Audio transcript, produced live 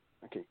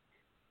Okay.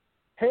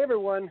 Hey,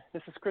 everyone.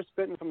 This is Chris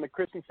Benton from the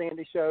Chris and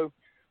Sandy Show,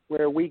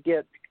 where we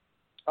get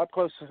up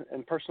close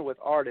and personal with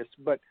artists.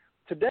 But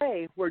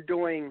today we're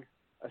doing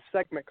a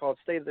segment called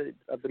State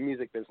of the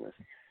Music Business.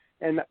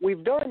 And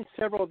we've done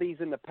several of these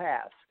in the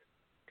past.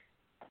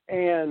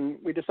 And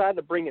we decided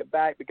to bring it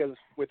back because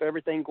with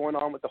everything going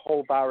on with the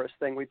whole virus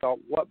thing, we thought,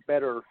 what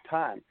better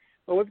time?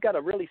 Well, we've got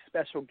a really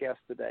special guest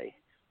today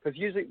because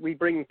usually we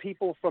bring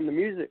people from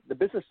the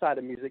business side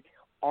of music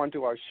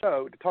onto our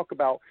show to talk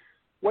about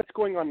what's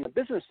going on the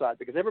business side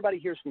because everybody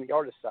hears from the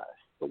artist side.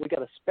 But we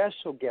got a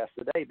special guest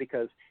today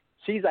because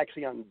she's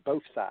actually on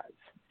both sides.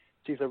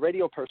 She's a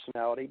radio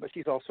personality, but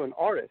she's also an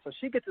artist. So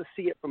she gets to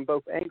see it from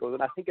both angles,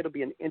 and I think it'll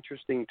be an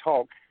interesting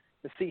talk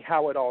to see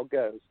how it all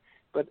goes.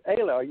 But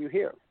Ayla, are you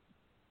here?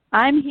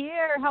 I'm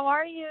here. How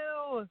are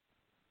you?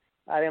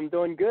 I am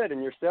doing good.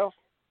 And yourself?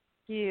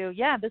 Thank you.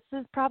 Yeah, this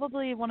is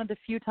probably one of the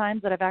few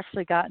times that I've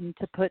actually gotten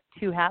to put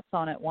two hats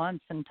on at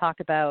once and talk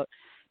about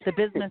the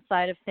business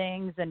side of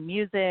things and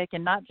music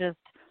and not just,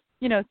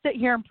 sit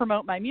here and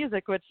promote my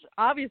music, which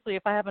obviously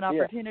if I have an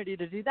opportunity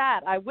to do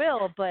that, I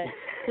will. But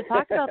to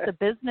talk about the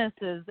business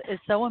is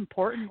so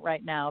important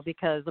right now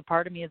because a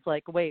part of me is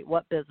like, wait,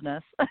 what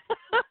business?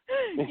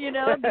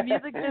 The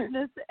music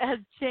business has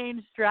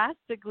changed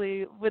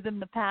drastically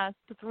within the past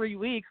 3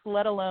 weeks,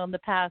 let alone the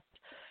past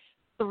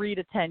 3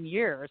 to 10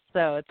 years.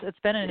 So it's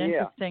been an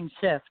interesting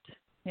shift.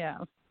 Yeah.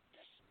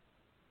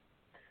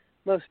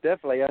 Most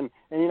definitely.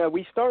 And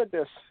we started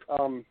this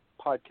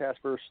podcast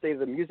for State of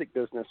the Music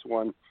Business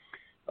one.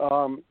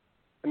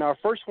 And our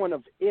first one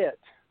of it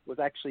was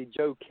actually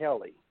Joe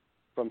Kelly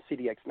from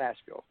CDX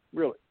Nashville.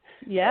 Really.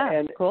 Yeah,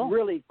 and cool.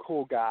 Really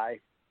cool guy.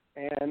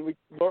 And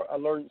I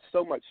learned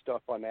so much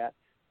stuff on that.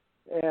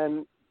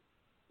 And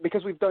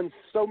because we've done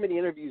so many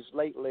interviews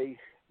lately,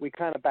 we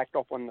kind of backed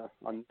off on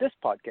this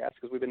podcast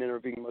because we've been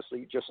interviewing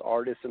mostly just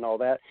artists and all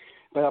that.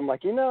 But I'm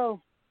like,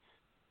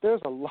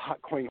 there's a lot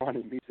going on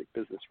in music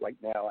business right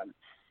now,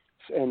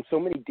 and so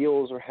many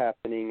deals are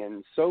happening,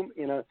 and so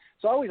I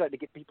always like to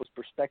get people's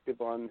perspective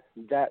on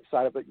that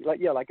side of it.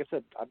 Like I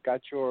said, I've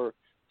got your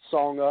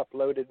song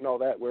uploaded and all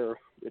that, where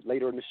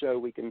later in the show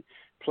we can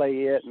play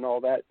it and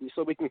all that, and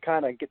so we can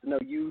kind of get to know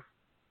you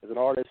as an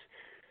artist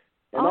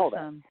and all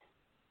that.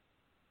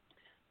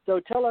 So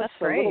tell us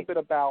a little bit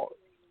about,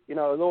 a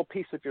little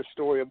piece of your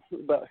story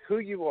about who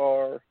you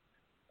are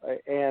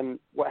and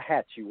what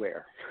hats you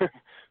wear.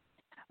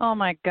 Oh,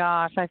 my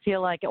gosh. I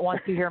feel like once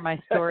you hear my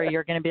story,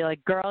 you're going to be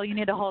like, girl, you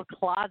need a whole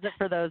closet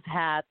for those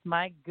hats.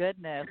 My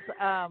goodness.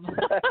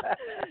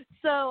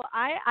 So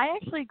I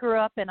actually grew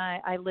up and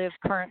I live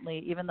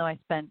currently, even though I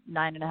spent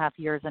 9.5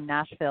 years in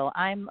Nashville,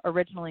 I'm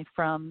originally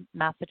from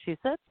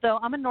Massachusetts. So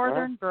I'm a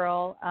northern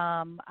girl.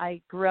 I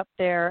grew up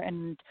there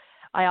and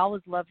I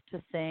always loved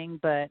to sing,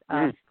 but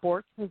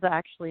sports was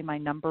actually my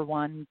number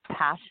one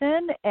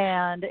passion.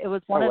 And it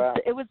was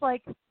it was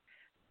like,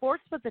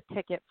 sports was a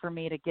ticket for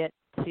me to get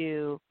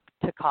to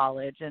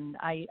college, and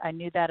I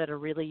knew that at a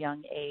really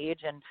young age,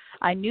 and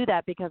I knew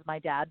that because my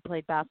dad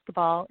played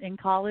basketball in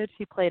college.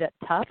 He played at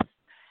Tufts,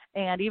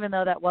 and even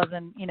though that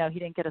wasn't, he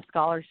didn't get a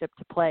scholarship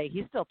to play,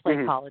 he still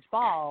played college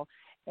ball,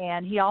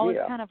 and he always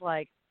kind of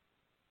like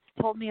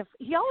told me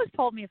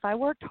if I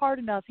worked hard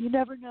enough, you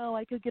never know,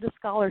 I could get a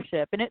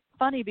scholarship. And it's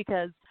funny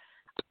because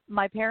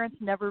my parents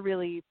never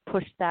really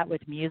pushed that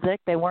with music.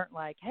 They weren't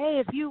like,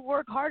 hey, if you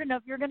work hard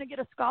enough, you're going to get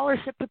a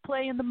scholarship to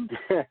play in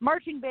the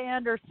marching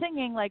band or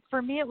singing. Like,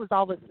 for me, it was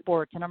always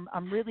sports. And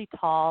I'm really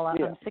tall. I'm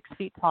 6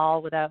 feet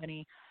tall without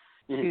any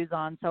shoes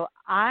on. So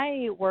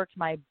I worked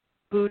my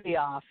booty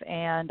off,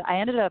 and I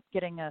ended up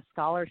getting a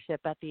scholarship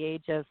at the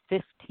age of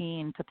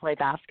 15 to play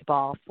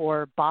basketball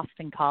for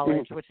Boston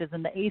College, which is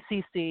in the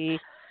ACC,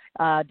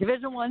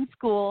 Division I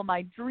school,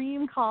 my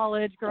dream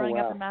college growing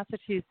up in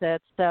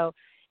Massachusetts. So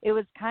it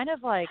was kind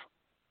of like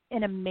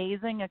an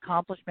amazing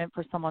accomplishment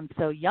for someone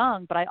so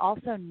young, but I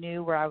also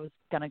knew where I was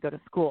going to go to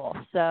school.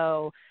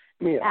 So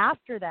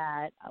after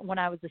that, when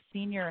I was a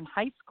senior in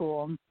high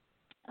school,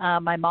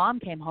 my mom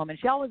came home, and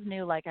she always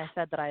knew, like I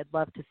said, that I'd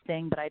love to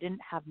sing, but I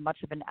didn't have much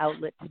of an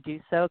outlet to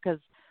do so because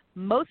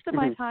most of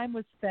my time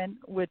was spent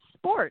with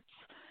sports.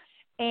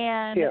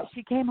 And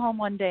she came home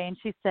one day and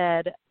she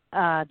said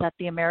that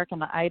the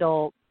American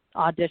Idol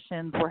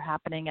auditions were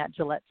happening at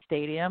Gillette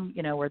Stadium,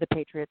 where the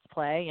Patriots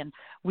play, and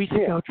we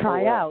should go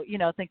try out,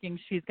 thinking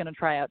she's going to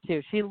try out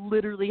too. She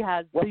literally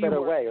has the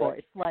worst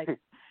voice, like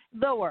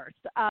the worst.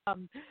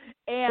 And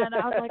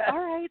I was like, all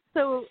right.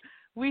 So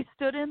we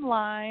stood in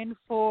line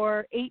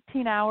for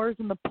 18 hours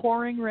in the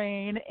pouring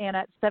rain, and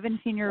at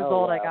 17 years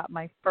old, I got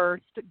my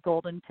first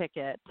golden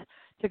ticket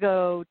to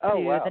go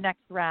to the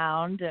next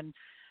round. And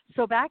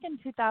so back in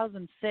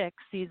 2006,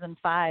 season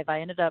 5, I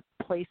ended up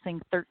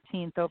placing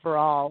 13th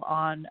overall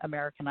on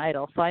American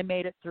Idol. So I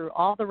made it through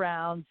all the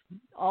rounds,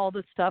 all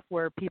the stuff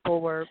where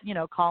people were,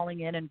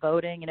 calling in and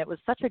voting. And it was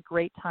such a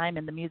great time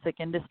in the music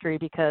industry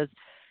because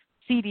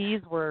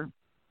CDs were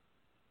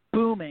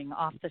booming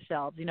off the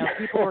shelves.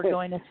 People were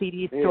going to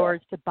CD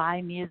stores to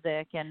buy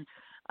music. And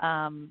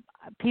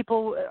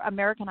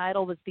American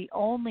Idol was the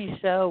only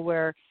show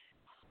where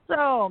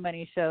so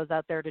many shows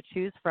out there to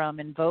choose from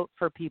and vote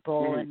for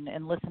people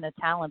and listen to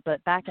talent.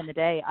 But back in the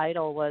day,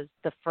 Idol was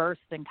the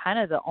first and kind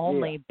of the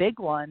only big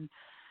one.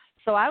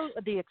 So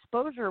the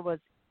exposure was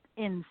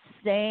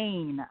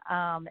insane.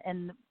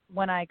 And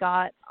when I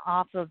got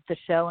off of the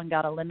show and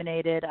got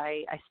eliminated,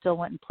 I still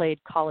went and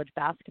played college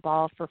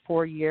basketball for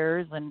 4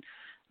 years, and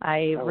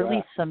I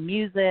released some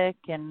music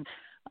and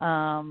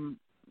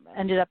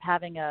ended up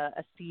having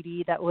a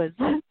CD that was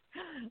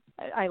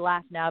I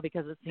laugh now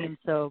because it seems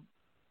so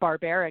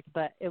barbaric,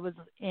 but it was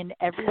in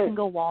every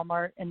single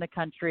Walmart in the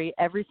country,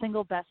 every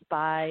single Best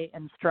Buy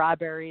and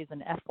Strawberries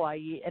and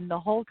FYE in the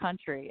whole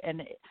country.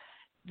 And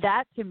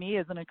that to me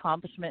is an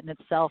accomplishment in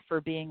itself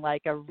for being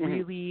like a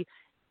really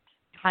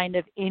kind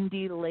of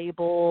indie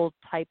label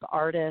type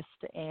artist.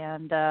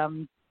 And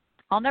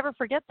I'll never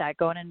forget that,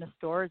 going into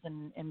stores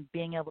and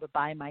being able to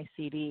buy my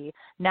CD.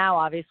 Now,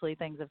 obviously,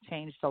 things have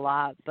changed a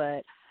lot,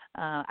 but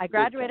I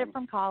graduated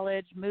from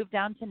college, moved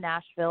down to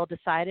Nashville,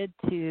 decided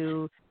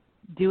to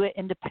do it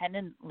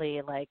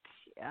independently, like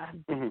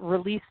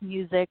release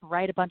music,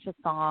 write a bunch of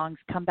songs,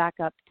 come back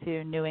up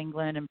to New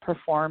England and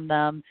perform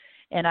them.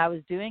 And I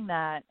was doing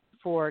that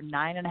for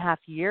 9.5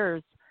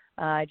 years.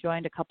 I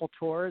joined a couple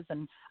tours,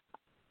 and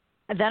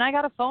then I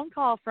got a phone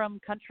call from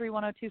Country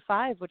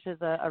 102.5, which is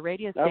a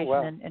radio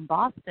station in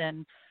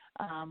Boston,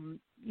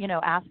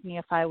 asking me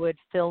if I would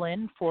fill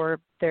in for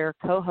their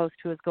co-host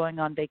who was going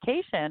on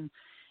vacation.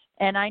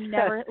 And I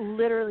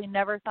literally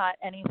never thought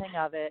anything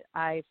of it.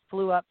 I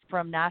flew up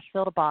from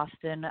Nashville to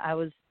Boston. I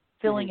was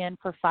filling in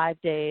for 5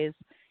 days.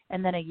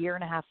 And then a year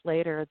and a half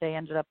later, they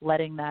ended up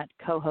letting that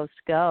co-host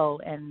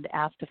go and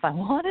asked if I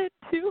wanted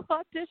to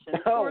audition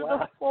for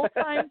the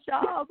full-time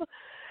job.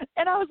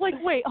 And I was like,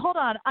 wait, hold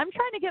on. I'm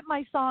trying to get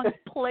my songs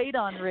played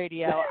on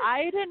radio.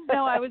 I didn't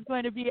know I was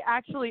going to be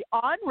actually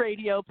on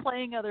radio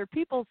playing other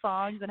people's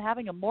songs and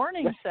having a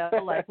morning show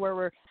like where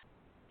we're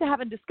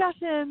having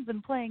discussions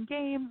and playing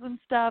games and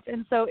stuff.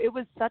 And so it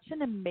was such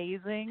an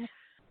amazing,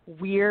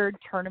 weird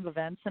turn of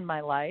events in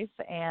my life.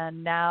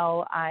 And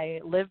now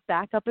I live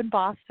back up in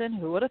Boston.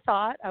 Who would have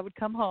thought I would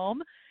come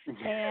home?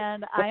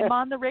 And I'm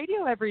on the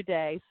radio every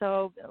day.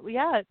 So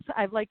yeah,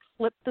 I've like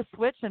flipped the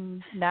switch,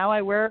 and now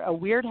I wear a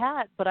weird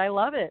hat, but I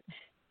love it.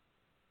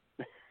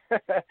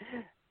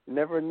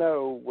 Never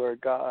know where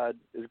God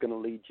is going to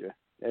lead you.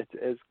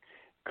 It's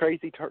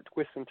crazy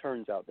twists and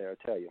turns out there,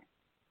 I tell you.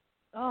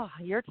 Oh,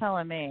 you're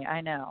telling me.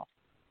 I know.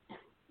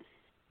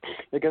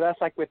 Because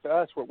that's like with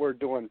us, what we're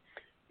doing.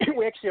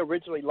 We actually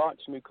originally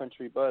launched New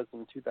Country Buzz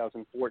in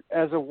 2004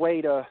 as a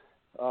way to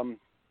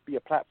be a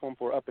platform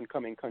for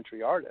up-and-coming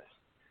country artists.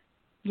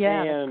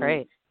 Yeah, and that's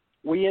great.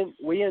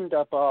 We end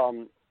up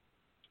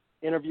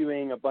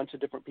interviewing a bunch of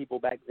different people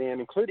back then,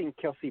 including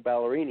Kelsey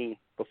Ballerini,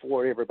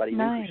 before everybody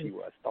knew who she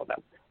was. Thought that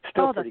was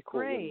still pretty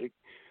cool. Great.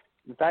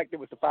 In fact, it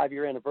was the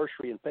 5-year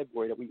anniversary in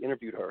February that we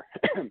interviewed her.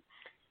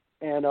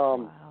 And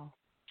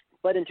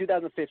but in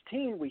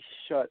 2015, we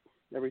shut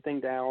everything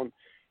down,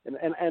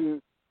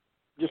 and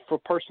just for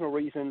personal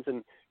reasons,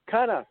 and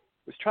kind of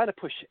was trying to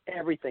push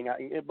everything out.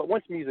 But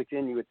once music's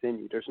in you, it's in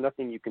you. There's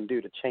nothing you can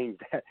do to change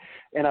that.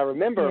 And I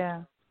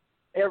remember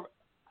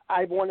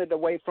I wanted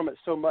away from it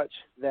so much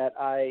that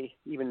I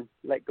even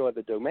let go of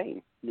the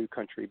domain, New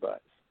Country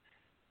Buzz.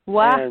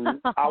 Wow. And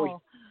I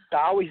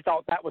always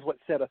thought that was what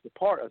set us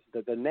apart,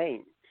 the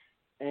name.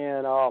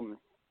 And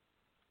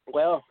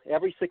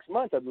every 6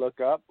 months I'd look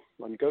up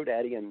on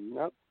GoDaddy and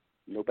nope,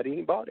 nobody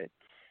ain't bought it.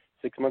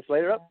 6 months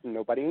later,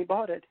 nobody ain't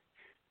bought it.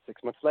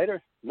 6 months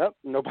later, nope,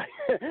 nobody.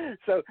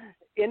 So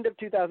end of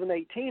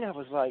 2018, I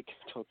was like,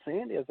 told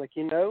Sandy, I was like,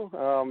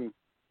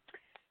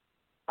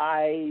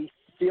 I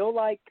feel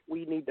like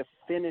we need to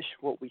finish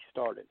what we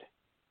started.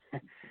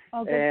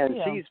 And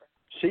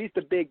she's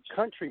the big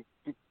country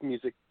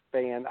music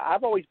fan.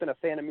 I've always been a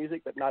fan of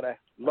music, but not a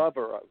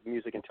lover of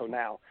music until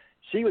now.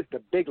 She was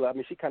the big love. I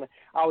mean,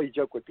 I always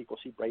joke with people,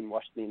 she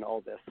brainwashed me in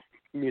all this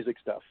music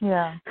stuff.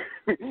 Yeah.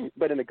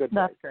 But in a good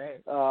way. That's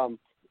great.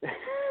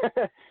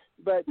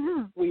 But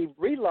we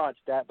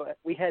relaunched that, but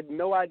we had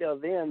no idea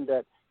then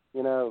that,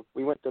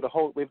 we went to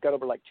we've got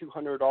over like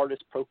 200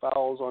 artist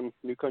profiles on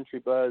New Country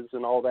Buzz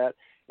and all that.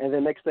 And the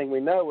next thing we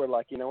know, we're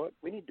like, you know what,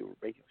 we need to do a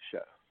radio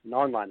show, an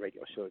online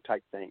radio show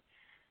type thing,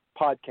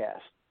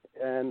 podcast,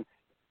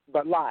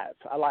 but live.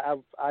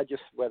 I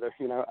just,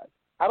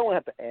 I don't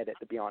have to edit,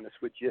 to be honest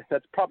with you.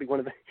 That's probably one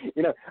of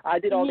the, I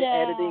did all the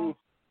editing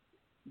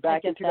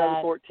back in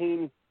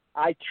 2014.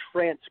 I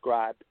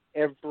transcribed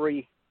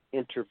every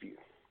interview.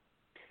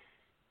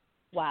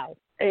 Wow.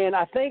 And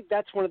I think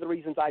that's one of the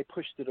reasons I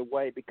pushed it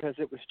away, because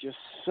it was just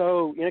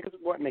so, because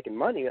we weren't making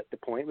money at the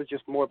point. It was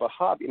just more of a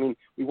hobby. I mean,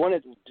 we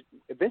wanted to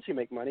eventually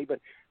make money, but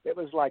it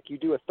was like you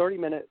do a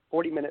 30-minute,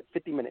 40-minute,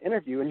 50-minute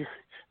interview, and it's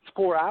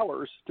 4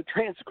 hours to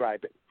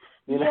transcribe it.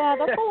 Yeah,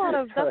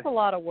 that's a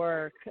lot of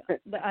work.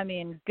 I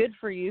mean, good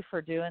for you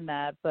for doing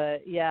that,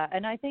 but yeah,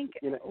 and I think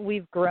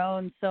we've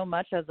grown so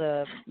much as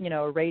a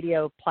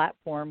radio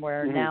platform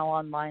where now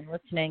online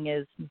listening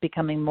is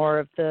becoming more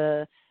of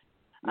the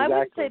I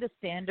wouldn't say the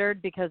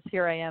standard because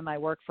here I am. I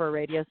work for a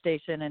radio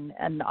station,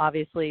 and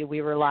obviously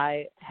we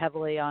rely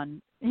heavily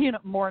on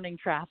morning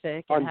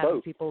traffic and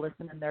having people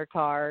listen in their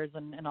cars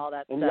and all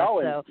that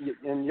stuff.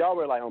 And y'all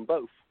rely on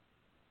both.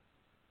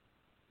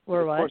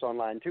 Or what? Of course,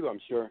 online too. I'm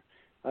sure.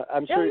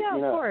 I'm sure. Yeah,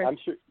 of course. I'm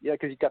sure. Yeah,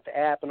 because you got the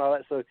app and all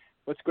that. So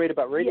what's great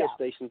about radio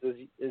stations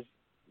is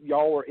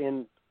y'all were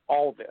in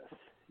all this.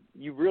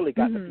 You really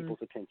got the people's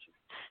attention.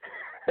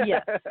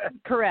 Yes,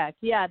 correct.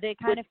 Yeah, they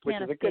kind of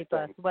can't escape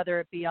us, whether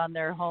it be on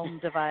their home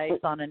device,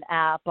 on an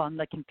app, on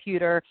the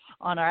computer,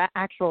 on our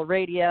actual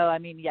radio. I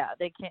mean,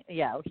 they can't.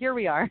 Yeah, here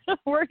we are.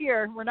 We're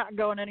here. We're not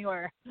going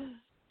anywhere.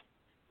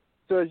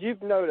 So as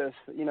you've noticed,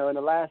 in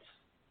the last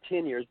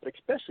 10 years, but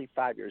especially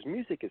 5 years,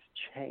 music has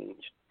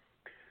changed.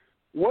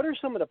 What are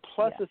some of the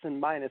pluses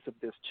and minuses of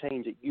this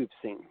change that you've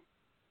seen,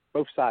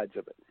 both sides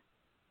of it?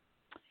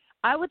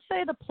 I would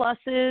say the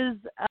pluses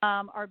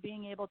are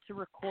being able to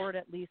record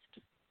at least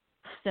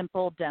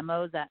simple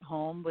demos at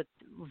home with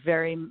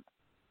very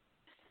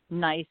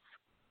nice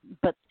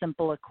but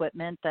simple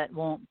equipment that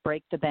won't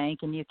break the bank,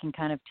 and you can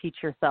kind of teach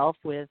yourself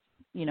with,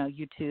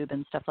 YouTube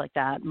and stuff like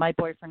that. My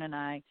boyfriend and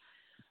I,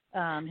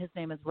 his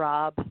name is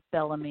Rob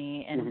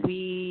Bellamy, and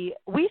we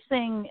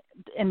sing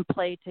and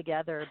play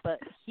together, but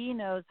he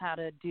knows how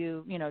to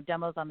do,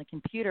 demos on the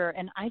computer.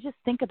 And I just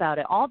think about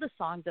it, all the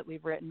songs that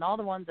we've written, all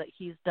the ones that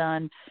he's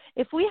done,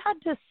 if we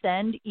had to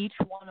send each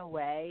one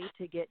away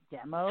to get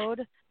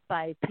demoed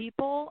by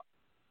people,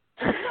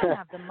 we don't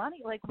have the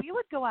money. Like, we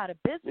would go out of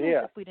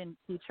business if we didn't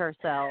teach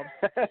ourselves.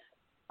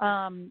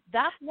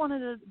 That's one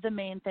of the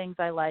main things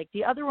I like.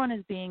 The other one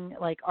is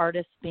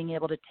artists being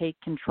able to take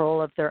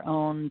control of their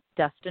own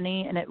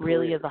destiny, and it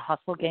really is a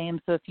hustle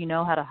game. So if you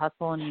know how to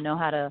hustle and you know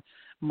how to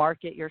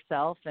market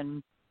yourself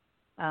and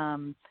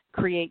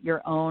create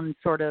your own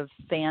sort of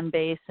fan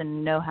base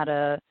and know how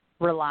to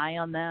rely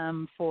on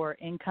them for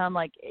income,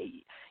 like,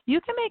 you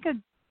can make a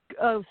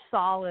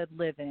solid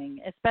living,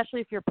 especially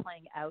if you're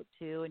playing out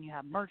too and you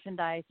have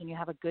merchandise and you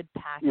have a good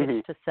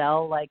package to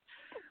sell. Like,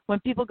 when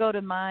people go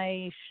to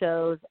my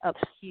shows up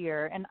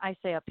here, and I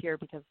say up here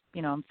because,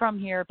 I'm from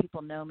here,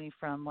 people know me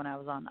from when I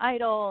was on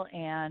Idol,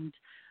 and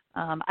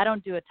I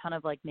don't do a ton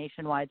of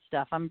nationwide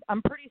stuff.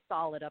 I'm pretty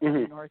solid up in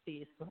the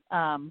Northeast.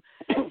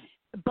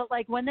 But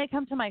when they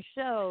come to my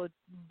show,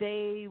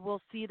 they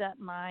will see that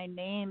my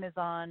name is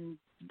on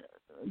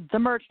the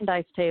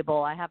merchandise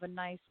table. I have a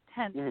nice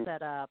tent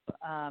set up.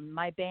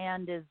 My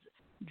band is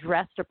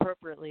dressed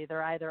appropriately.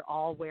 They're either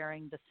all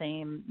wearing the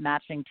same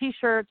matching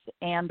T-shirts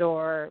and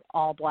or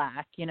all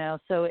black,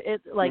 So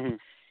it's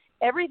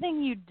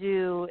everything you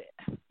do,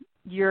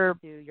 you're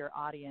to your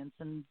audience,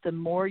 and the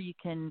more you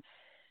can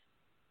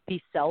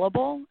be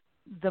sellable,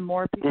 the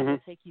more people will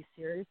take you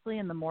seriously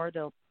and the more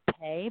they'll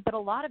pay. But a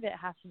lot of it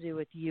has to do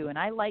with you, and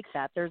I like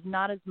that. There's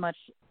not as much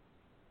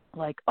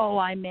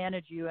I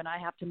manage you and I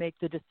have to make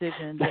the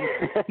decisions.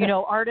 And,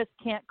 artists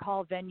can't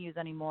call venues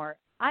anymore.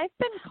 I've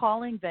been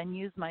calling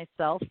venues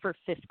myself for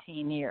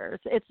 15 years.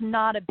 It's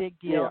not a big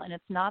deal, and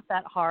it's not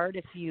that hard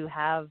if you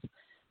have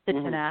the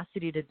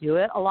tenacity to do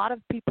it. A lot of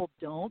people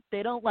don't.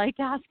 They don't like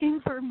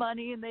asking for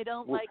money, and they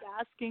don't like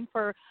asking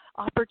for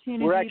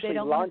opportunity. They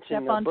don't want to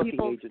step on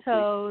people's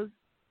toes.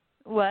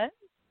 What?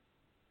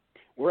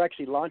 We're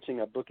actually launching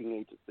a booking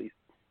agency.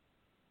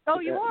 Oh,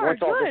 you are? Once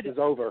all Good. this is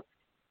over.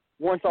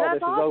 Once all That's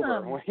this awesome.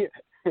 is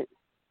over.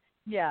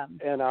 Yeah.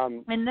 And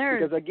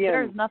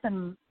there's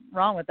nothing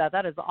wrong with that.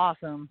 That is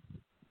awesome.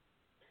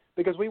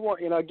 Because we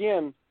want,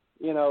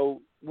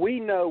 we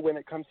know when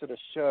it comes to the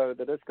show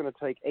that it's going to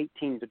take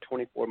 18 to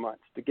 24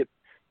 months to get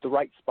the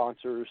right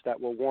sponsors that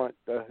will want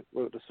to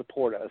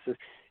support us.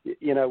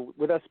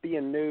 With us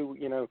being new,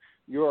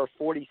 you're our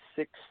 46th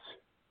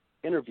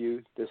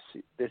interview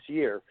this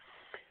year.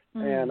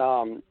 And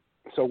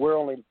so we're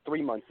only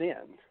 3 months in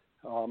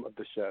of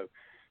the show.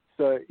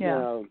 So,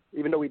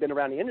 even though we've been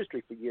around the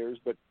industry for years,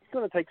 but it's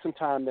going to take some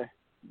time to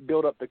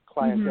build up the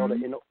clientele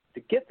to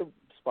get the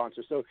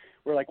sponsors. So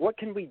we're like, what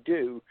can we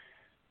do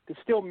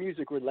that's still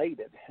music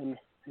related? And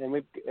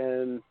we've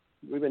been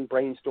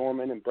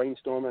brainstorming.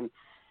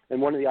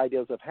 And one of the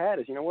ideas I've had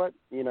is,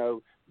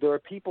 there are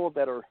people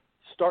that are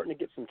starting to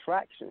get some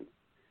traction,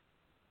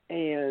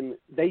 and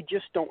they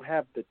just don't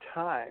have the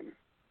time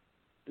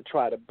to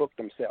try to book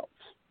themselves.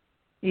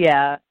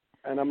 Yeah.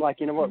 And I'm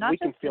like, we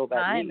can fill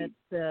that need.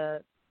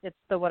 It's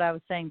what I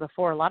was saying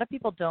before. A lot of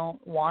people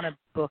don't want to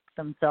book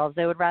themselves.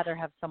 They would rather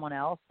have someone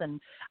else.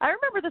 And I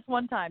remember this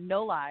one time,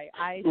 no lie,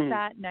 I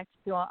sat next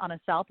to, on a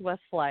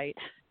Southwest flight,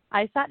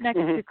 I sat next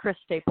to Chris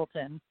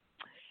Stapleton.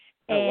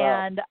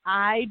 And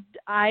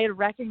I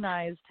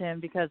recognized him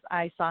because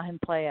I saw him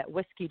play at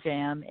Whiskey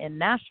Jam in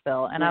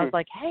Nashville. And I was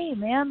like, hey,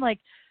 man,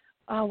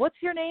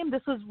 what's your name?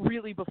 This was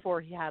really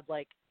before he had,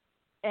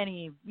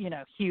 any,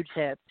 huge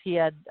hits. He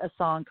had a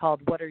song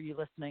called What Are You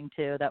Listening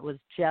To that was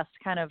just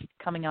kind of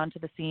coming onto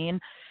the scene.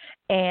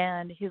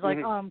 And he's like,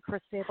 oh, I'm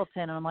Chris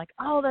Stapleton. And I'm like,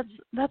 oh,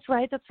 that's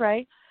right.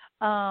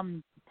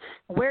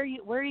 Where are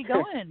you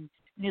going? And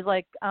he's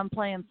like, I'm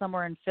playing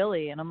somewhere in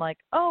Philly. And I'm like,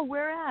 oh,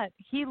 where at?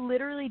 He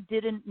literally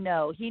didn't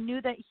know. He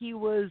knew that he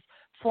was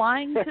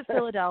flying to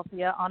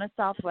Philadelphia on a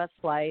Southwest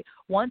flight.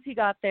 Once he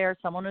got there,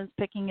 someone was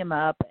picking him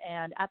up,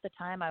 and at the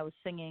time I was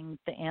singing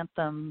the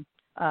anthem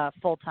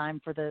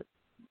full-time for the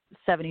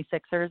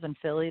 76ers in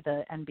Philly,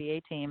 the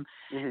NBA team.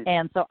 Mm-hmm.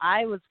 And so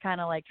I was kind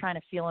of like trying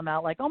to feel him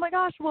out, like, oh my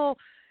gosh, well,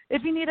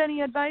 if you need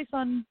any advice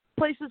on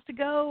places to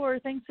go or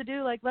things to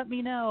do, like, let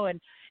me know. And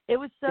it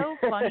was so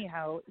funny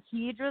how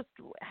he just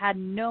had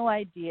no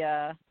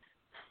idea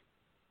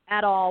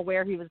at all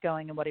where he was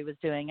going and what he was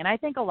doing. And I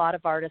think a lot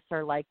of artists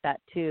are like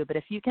that too. But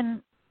if you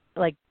can,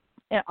 like,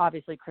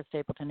 obviously Chris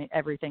Stapleton,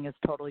 everything is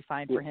totally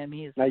fine for him.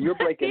 Now you're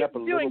breaking up a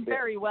little bit. He's doing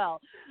very well.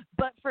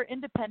 But for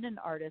independent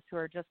artists who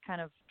are just kind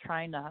of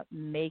trying to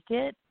make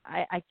it,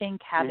 I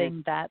think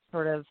having that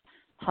sort of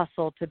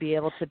hustle to be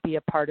able to be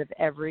a part of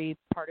every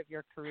part of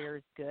your career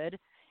is good.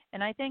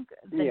 And I think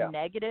the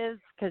negatives,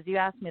 because you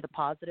asked me the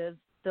positives,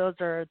 those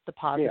are the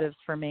positives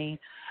for me.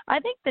 I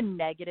think the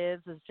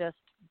negatives is just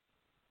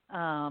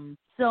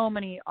so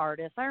many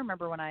artists. I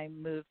remember when I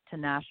moved to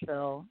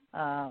Nashville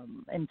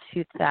in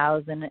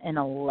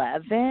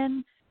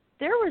 2011,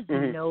 there was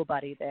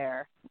nobody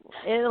there.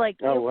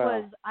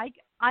 Was I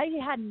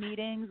had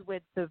meetings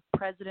with the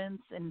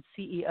presidents and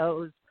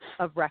CEOs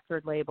of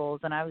record labels,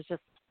 and I was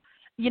just,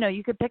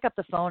 you could pick up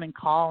the phone and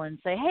call and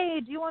say,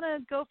 hey, do you want to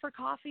go for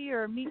coffee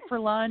or meet for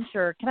lunch,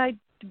 or can I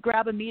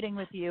grab a meeting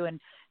with you? And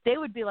they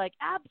would be like,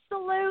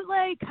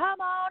 absolutely, come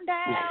on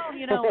down.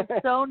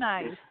 It's so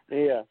nice.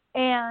 Yeah.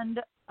 And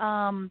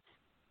then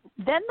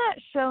that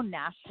show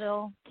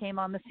Nashville came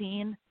on the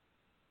scene,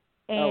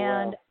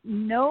 and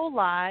no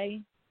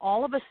lie,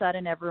 all of a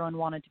sudden everyone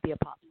wanted to be a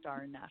pop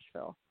star in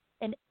Nashville,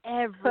 and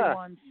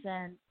everyone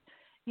sent,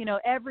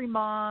 every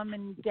mom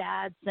and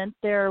dad sent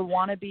their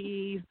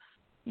wannabe,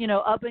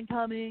 up and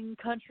coming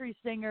country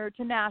singer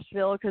to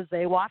Nashville because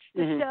they watched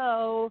the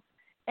show.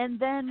 And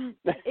then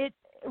it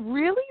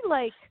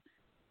really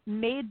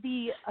made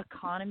the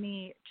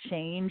economy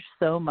change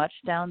so much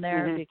down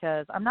there,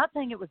 because I'm not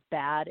saying it was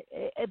bad.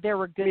 There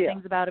were good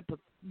things about it, but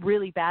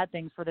really bad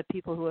things for the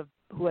people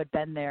who had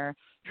been there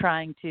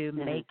trying to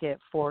make it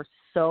for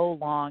so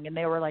long. And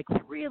they were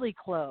really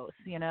close,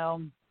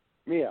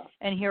 Yeah.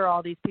 And here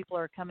all these people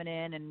are coming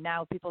in, and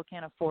now people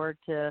can't afford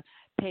to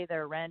pay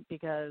their rent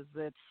because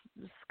it's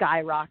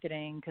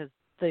skyrocketing because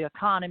the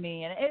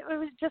economy, and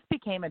it just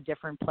became a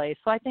different place.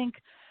 So I think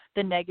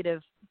the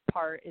negative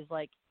part is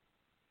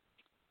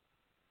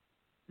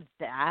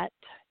that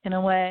in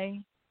a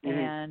way.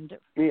 And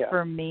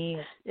for me,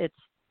 it's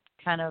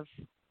kind of,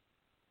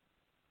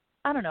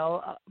 I don't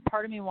know,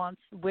 part of me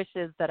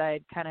wishes that I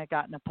had kind of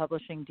gotten a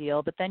publishing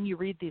deal, but then you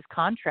read these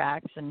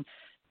contracts and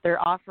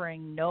they're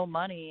offering no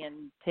money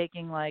and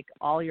taking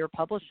all your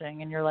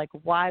publishing, and you're like,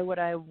 why would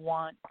I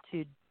want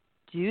to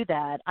do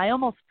that? I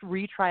almost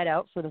retried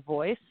out for The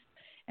Voice,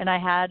 and I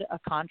had a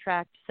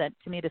contract sent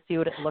to me to see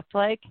what it looked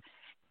like.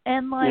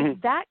 And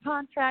that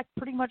contract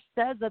pretty much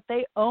says that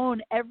they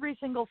own every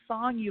single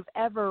song you've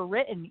ever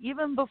written,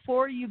 even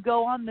before you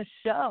go on the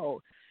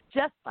show,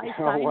 just by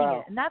signing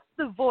it. And that's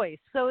The Voice.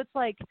 So it's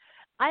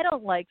I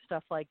don't like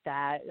stuff like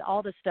that.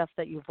 All the stuff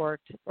that you've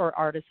worked, or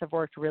artists have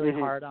worked really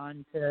hard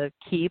on to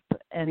keep,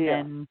 and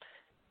then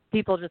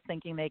people just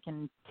thinking they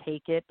can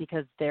take it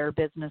because their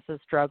business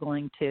is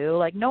struggling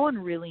too. No one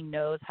really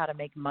knows how to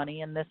make money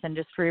in this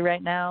industry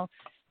right now.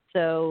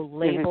 So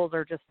labels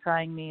are just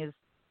trying these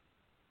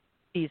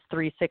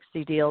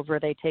 360 deals where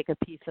they take a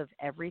piece of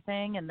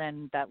everything, and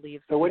then that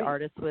leaves the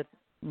artist with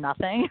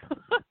nothing.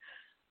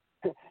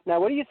 Now,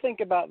 what do you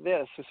think about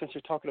this, since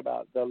you're talking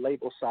about the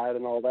label side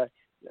and all that?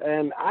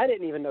 And I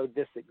didn't even know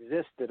this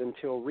existed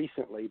until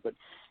recently, but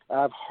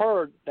I've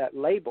heard that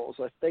labels,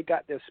 if they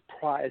got this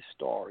prize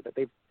star that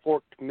they've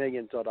forked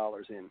millions of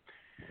dollars in,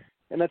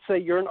 and let's say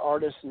you're an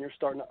artist and you're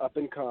starting to up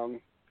and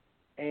come,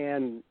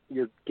 and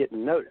you're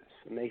getting noticed,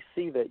 and they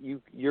see that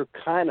you're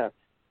kind of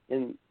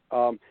in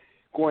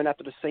going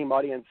after the same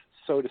audience,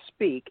 so to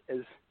speak, as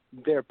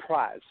their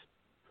prize,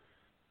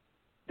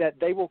 that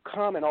they will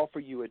come and offer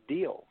you a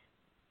deal.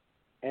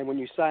 And when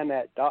you sign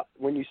that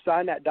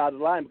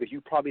dotted line, because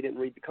you probably didn't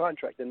read the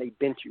contract, then they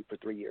bench you for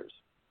 3 years.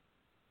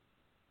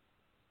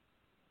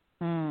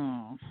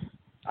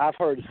 I've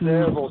heard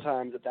several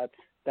times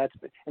that's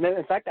been, and then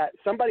in fact I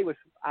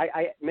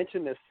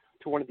mentioned this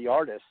to one of the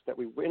artists that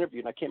we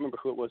interviewed, and I can't remember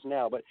who it was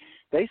now, but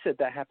they said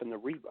that happened to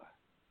Reba.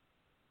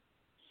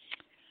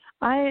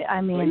 I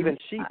mean, even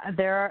she,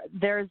 there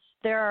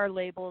are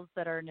labels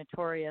that are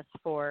notorious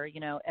for,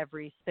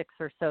 every 6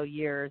 or so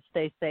years,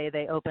 they say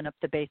they open up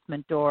the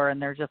basement door and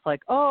they're just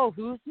like, oh,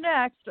 who's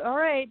next? All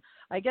right,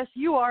 I guess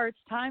you are. It's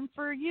time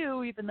for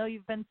you, even though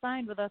you've been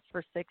signed with us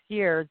for 6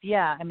 years.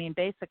 Yeah, I mean,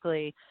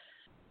 basically,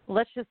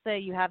 let's just say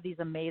you have these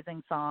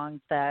amazing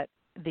songs that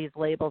these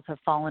labels have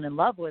fallen in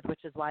love with,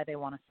 which is why they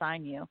want to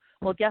sign you.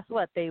 Well, guess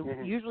what? They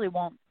usually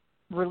won't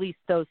release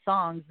those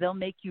songs. They'll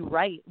make you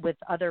write with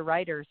other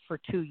writers for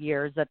 2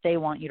 years that they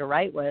want you to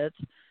write with,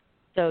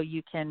 so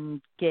you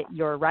can get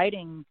your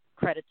writing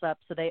credits up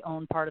so they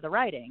own part of the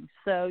writing.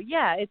 So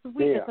yeah, it's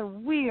a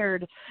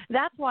weird,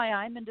 that's why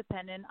I'm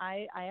independent.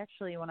 I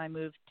actually, when I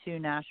moved to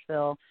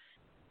Nashville,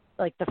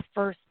 the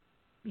first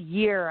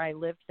year I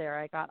lived there,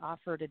 I got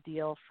offered a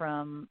deal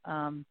from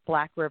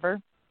Black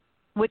River,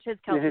 which is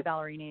Kelsey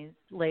Ballerini's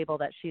label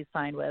that she's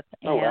signed with.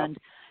 Oh, and,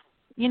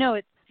 wow.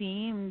 It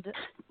seemed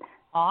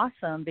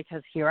awesome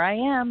because here I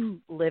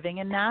am living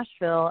in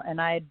Nashville, and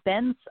I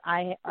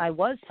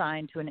was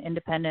signed to an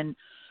independent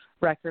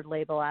record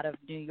label out of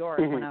New York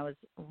when I was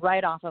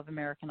right off of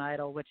American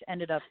Idol, which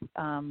ended up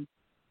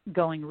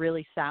going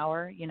really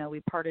sour.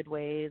 We parted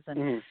ways,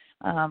 and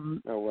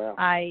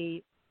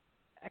I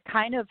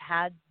kind of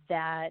had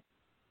that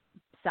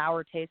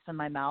sour taste in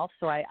my mouth,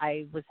 so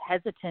I was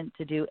hesitant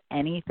to do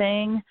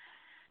anything,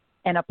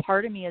 and a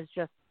part of me is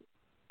just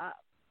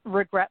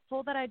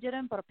regretful that I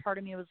didn't, but a part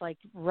of me was like,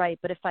 right,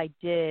 but if I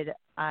did,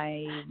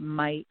 I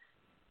might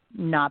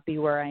not be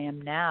where I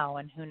am now,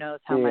 and who knows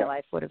how my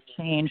life would have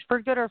changed,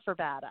 for good or for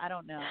bad. I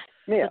don't know.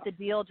 Yeah. But the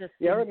deal just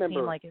didn't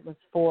seem like it was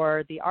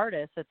for the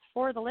artists. It's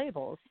for the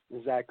labels.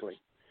 Exactly.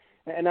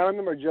 And I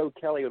remember Joe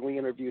Kelly, when we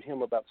interviewed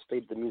him about the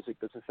state of the music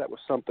business, that was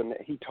something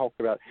that he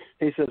talked about.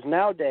 He says,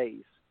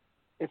 nowadays,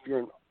 if you're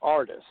an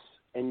artist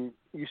and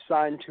you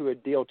sign to a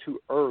deal too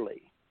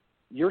early,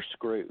 you're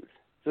screwed.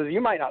 So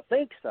you might not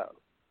think so.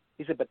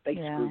 He said, but they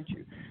screwed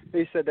you.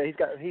 He said that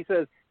he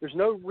says there's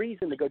no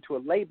reason to go to a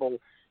label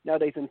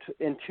nowadays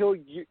until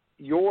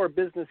your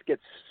business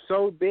gets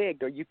so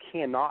big or you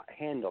cannot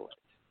handle it.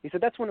 He said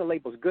that's when the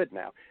label's good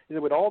now. He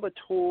said with all the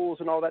tools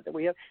and all that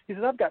we have. He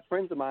says I've got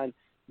friends of mine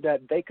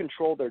that they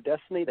control their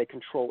destiny. They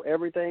control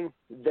everything.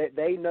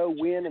 They know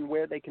when and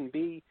where they can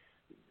be.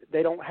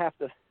 They don't have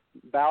to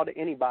bow to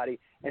anybody.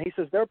 And he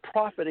says they're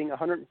profiting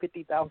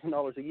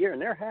 $150,000 a year,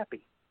 and they're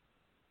happy.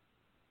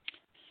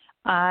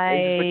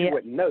 But you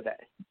wouldn't know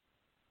that.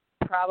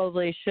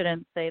 Probably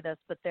shouldn't say this,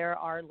 but there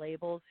are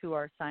labels who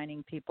are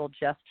signing people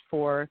just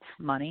for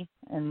money.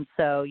 And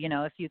so,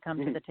 if you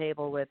come to the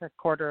table with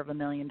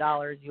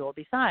 $250,000, you will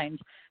be signed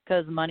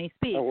because money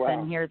speaks. Oh, wow.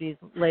 And here these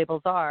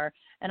labels are.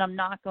 And I'm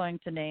not going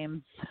to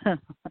name, a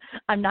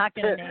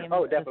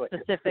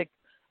specific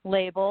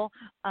label.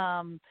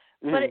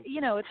 But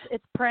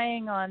it's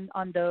preying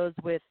on those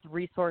with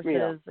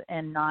resources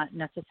and not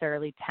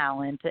necessarily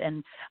talent.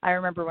 And I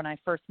remember when I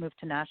first moved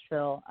to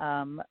Nashville,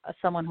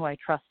 someone who I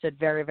trusted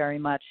very, very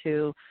much,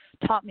 who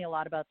taught me a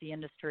lot about the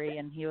industry,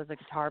 and he was a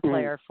guitar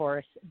player for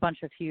a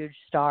bunch of huge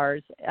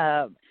stars.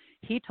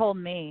 He told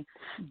me,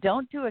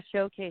 don't do a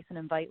showcase and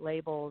invite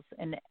labels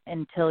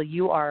until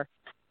you are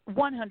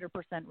 100%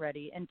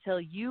 ready, until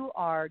you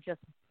are just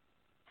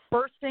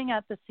bursting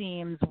at the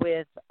seams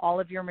with all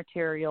of your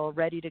material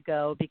ready to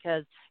go,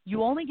 because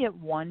you only get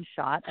one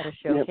shot at a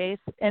showcase.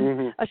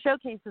 And a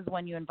showcase is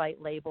when you invite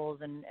labels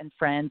and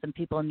friends and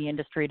people in the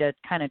industry to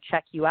kind of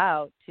check you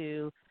out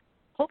to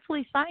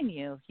hopefully sign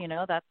you.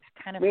 That's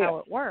kind of how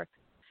it works.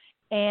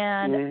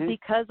 And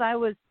because I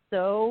was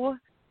so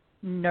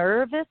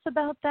nervous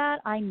about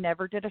that, I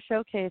never did a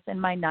showcase in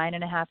my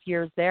 9.5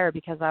 years there,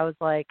 because I was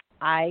like,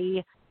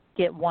 I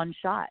get one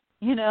shot.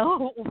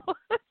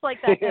 It's like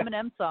that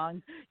Eminem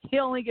song.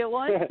 You only get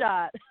one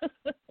shot.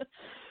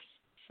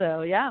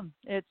 So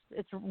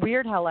it's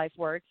weird how life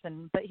works.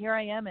 But here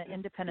I am, an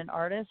independent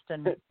artist,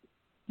 and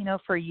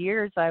for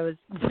years I was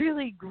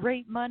really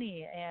great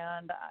money,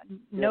 and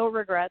no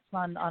regrets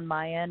on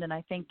my end. And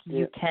I think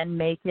you can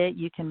make it.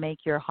 You can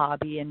make your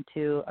hobby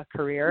into a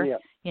career.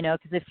 Because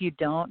if you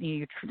don't,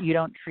 you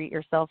don't treat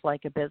yourself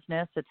like a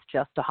business. It's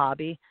just a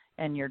hobby,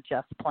 and you're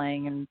just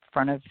playing in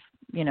front of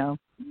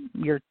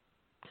your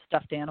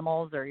stuffed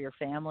animals or your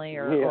family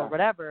or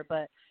whatever.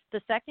 But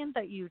the second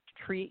that you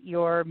treat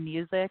your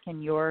music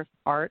and your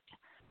art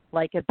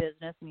like a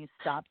business, and you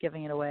stop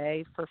giving it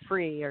away for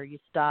free, or you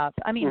stop,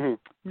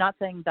 not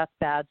saying that's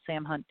bad,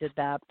 Sam Hunt did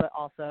that, but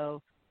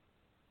also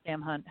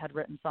Sam Hunt had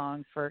written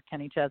songs for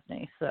Kenny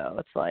Chesney, so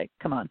it's like,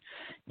 come on,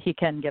 he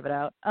can give it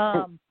out.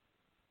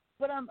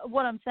 What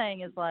I'm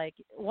saying is, like,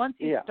 once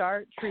you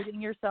start treating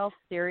yourself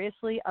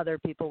seriously, other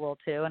people will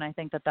too, and I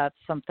think that that's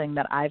something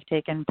that I've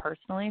taken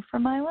personally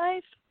from my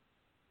life.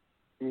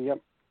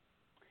 Yep.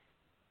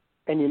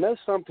 And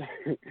something,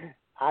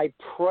 I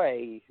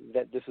pray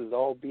that this is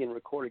all being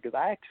recorded,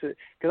 because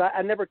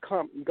I never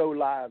go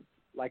live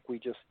like we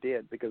just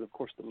did, because of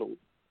course the little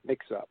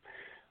mix-up.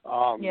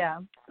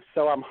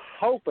 So I'm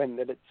hoping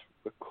that it's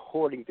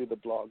recording through the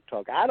Blog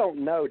Talk. I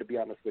don't know, to be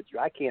honest with you.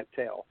 I can't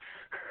tell.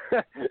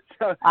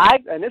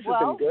 And this has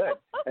been good,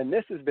 and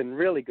this has been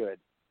really good.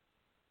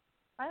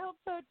 I hope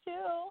so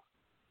too.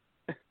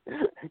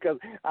 Because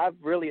I've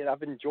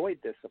enjoyed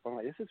this. I'm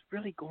like, this is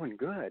really going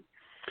good.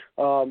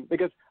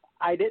 Because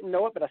I didn't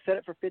know it, but I said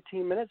it for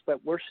 15 minutes,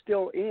 but we're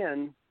still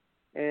in,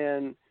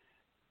 and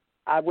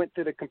I went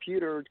through the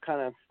computer kind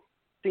of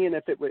seeing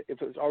if it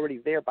was already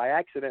there by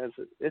accident.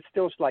 It's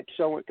still like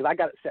showing, because I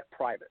got it set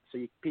private, so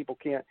people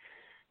can't,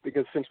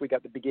 because since we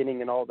got the beginning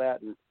and all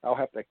that, and I'll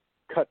have to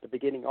cut the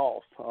beginning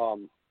off.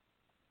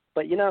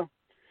 But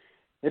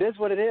it is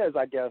what it is,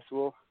 I guess.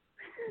 We'll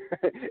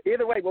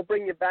either way, we'll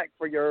bring you back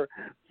for your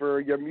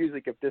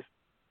music if this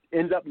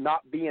ends up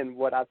not being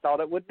what I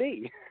thought it would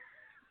be.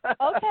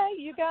 Okay,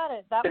 you got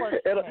it. That works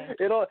for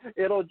me.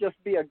 It'll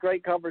just be a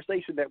great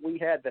conversation that we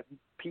had that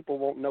people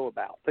won't know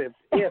about. If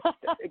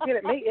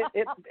again,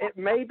 it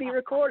may be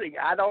recording.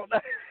 I don't know.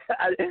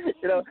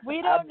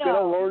 We don't know.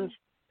 Gonna learn.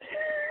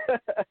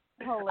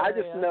 I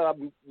just Hilarious. know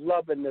I'm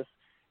loving this.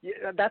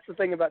 That's the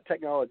thing about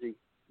technology.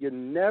 You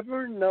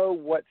never know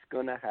what's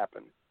going to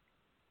happen.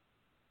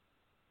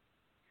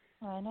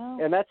 I know.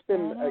 And that's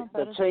been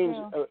the change.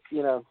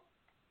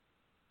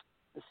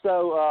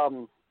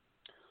 So,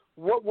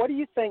 what do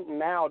you think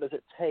now does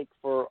it take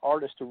for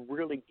artists to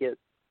really get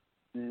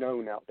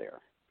known out there?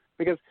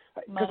 Because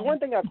one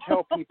thing I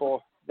tell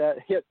people that's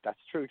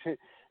true too.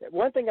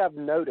 One thing I've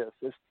noticed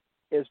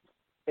is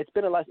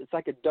it's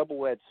like a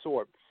double-edged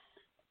sword.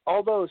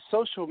 Although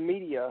social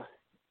media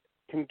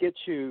can get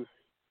you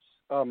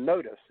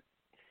noticed,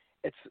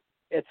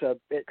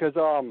 because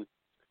all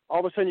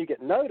of a sudden you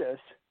get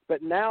noticed,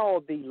 but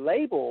now the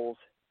labels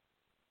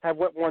have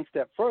went one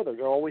step further.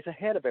 They're always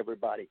ahead of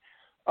everybody.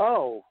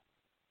 Oh,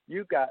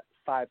 you got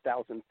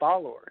 5,000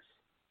 followers.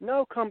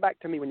 No, come back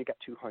to me when you got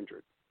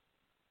 200.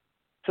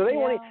 So they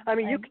want to. I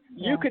mean,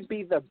 you could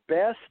be the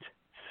best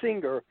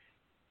singer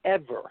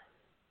ever,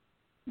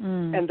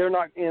 and they're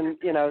not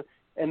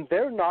and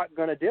they're not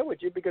going to deal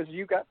with you because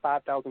you got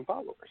 5,000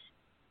 followers.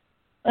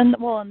 And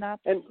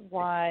that's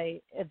why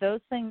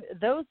those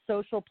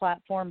social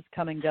platforms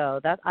come and go.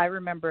 That I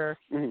remember,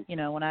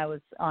 when I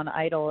was on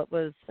Idol, it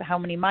was how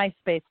many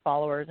MySpace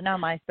followers. Now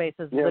MySpace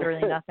is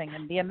literally nothing,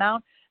 and the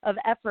amount of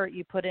effort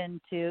you put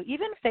into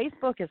even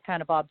Facebook is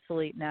kind of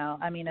obsolete now.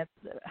 I mean,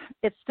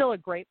 it's still a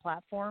great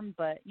platform,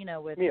 but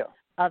with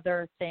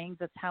other things,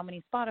 it's how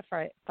many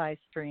Spotify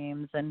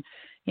streams and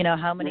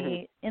how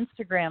many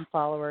Instagram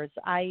followers.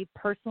 I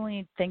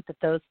personally think that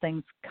those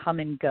things come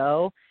and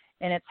go.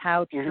 And it's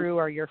how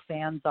true your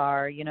fans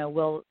are.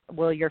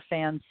 Will your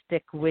fans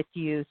stick with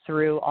you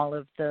through all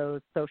of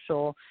those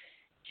social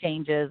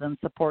changes and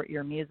support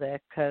your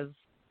music? Because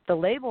the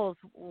labels,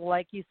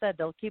 like you said,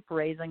 they'll keep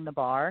raising the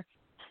bar.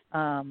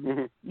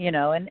 And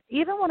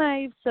even when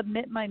I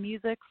submit my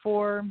music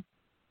for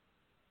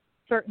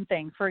certain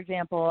things, for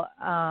example,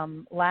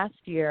 last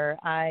year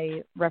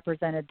I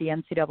represented the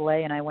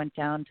NCAA and I went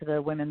down to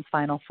the Women's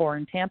Final Four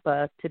in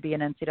Tampa to be an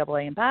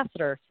NCAA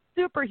ambassador.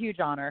 Super huge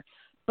honor.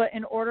 But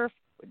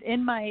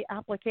in my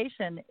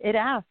application, it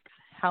asks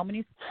how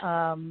many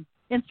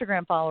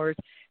Instagram followers,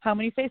 how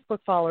many Facebook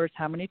followers,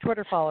 how many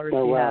Twitter followers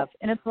do you have,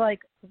 and it's like,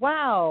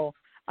 wow,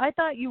 I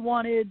thought you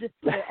wanted to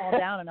put it all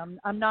down, and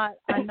I'm not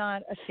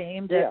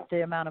ashamed of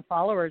the amount of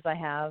followers I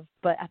have,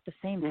 but at the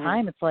same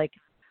time, it's like,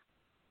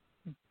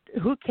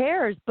 who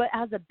cares? But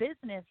as a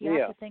business, you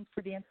have to think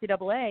for the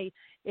NCAA,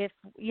 if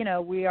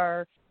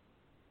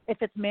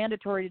it's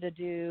mandatory to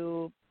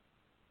do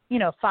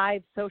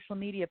 5 social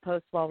media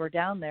posts while we're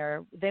down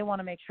there, they want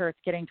to make sure it's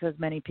getting to as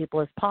many people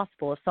as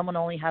possible. If someone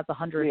only has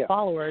 100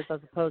 followers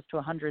as opposed to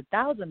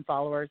 100,000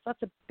 followers,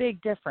 that's a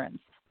big difference.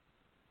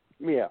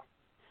 Yeah.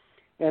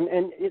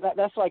 And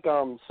that's like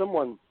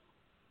someone,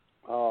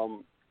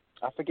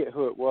 I forget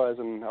who it was,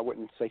 and I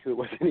wouldn't say who it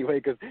was anyway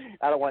because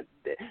I don't want,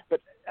 but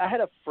I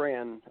had a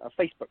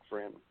Facebook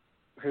friend,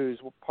 who's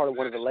part of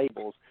one of the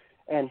labels,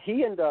 and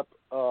he ended up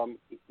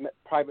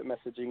private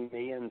messaging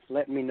me and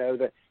letting me know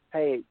that,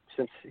 hey,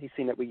 since he's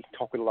seen that we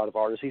talk with a lot of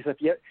artists, he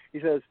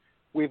says,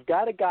 we've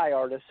got a guy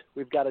artist,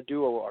 we've got a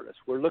duo artist.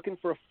 We're looking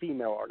for a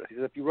female artist. He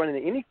says, if you run into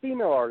any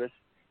female artists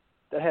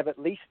that have at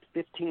least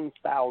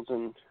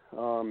 15,000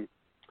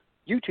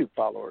 YouTube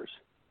followers,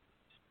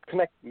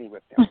 connect me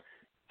with them.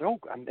 So,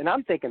 and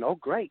I'm thinking, oh,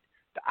 great,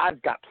 I've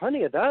got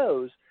plenty of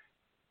those.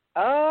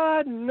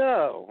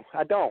 No,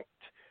 I don't.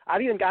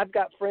 I've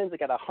got friends that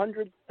got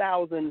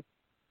 100,000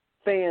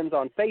 fans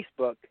on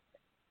Facebook,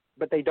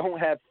 but they don't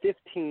have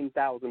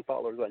 15,000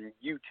 followers on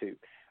YouTube.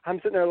 I'm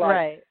sitting there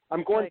like,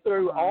 I'm going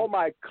through all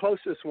my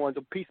closest ones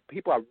of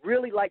people I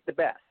really like the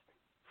best.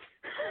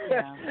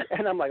 Yeah.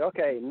 And I'm like,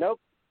 okay, nope.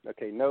 And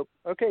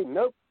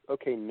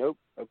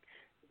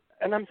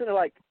I'm sitting there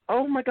like,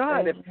 oh, my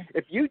God,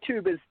 if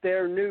YouTube is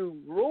their new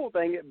rule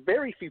thing,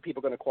 very few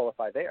people are going to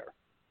qualify there.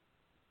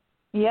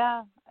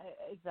 Yeah,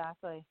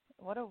 exactly.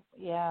 What a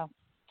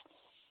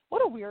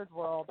weird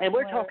world. And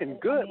we're talking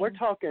good. I mean, we're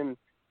talking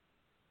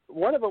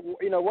one of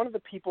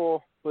the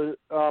people was,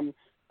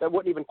 that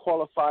wouldn't even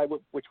qualify,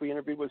 which we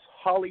interviewed, was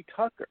Holly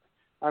Tucker.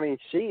 I mean,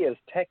 she is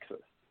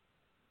Texas.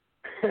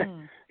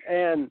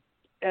 And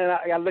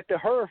I looked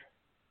at her,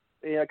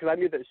 because I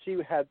knew that she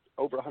had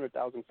over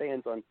 100,000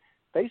 fans on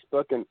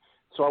Facebook, and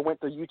so I went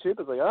to YouTube.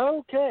 I was like,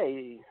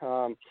 okay,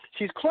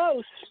 she's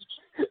close,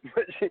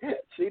 but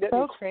she didn't.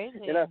 So crazy,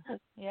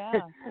 yeah.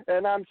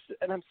 And I'm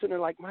sitting there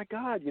like, my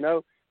God,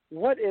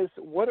 what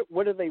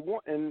do they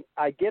want? And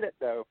I get it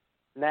though.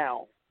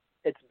 Now,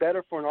 it's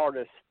better for an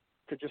artist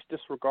to just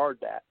disregard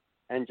that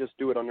and just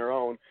do it on their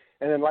own.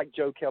 And then, like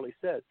Joe Kelly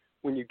said,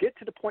 when you get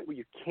to the point where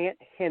you can't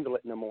handle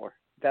it no more,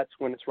 that's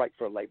when it's right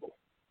for a label.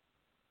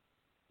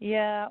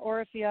 Yeah,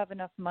 or if you have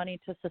enough money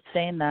to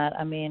sustain that.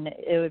 I mean,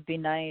 it would be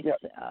nice.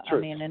 Yeah, I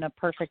mean, in a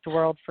perfect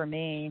world for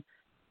me,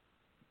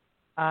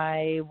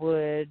 I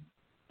would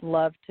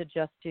love to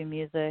just do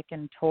music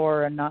and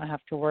tour and not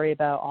have to worry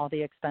about all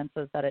the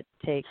expenses that it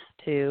takes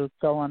to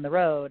go on the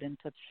road and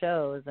to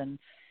shows. And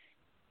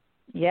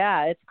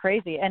yeah, it's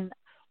crazy. And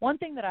one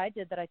thing that I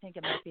did that I think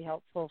it might be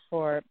helpful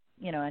for,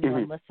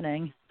 anyone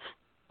listening,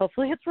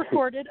 hopefully it's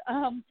recorded,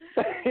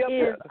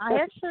 is I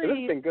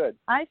actually, been good.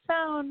 I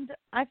found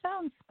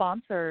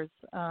sponsors,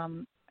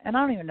 and I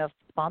don't even know if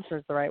sponsor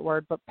is the right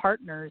word, but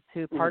partners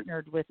who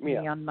partnered with me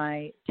on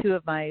two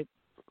of my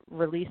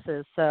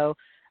releases. So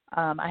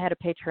I had a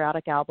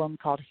patriotic album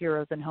called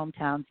Heroes and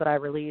Hometowns that I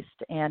released,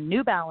 and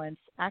New Balance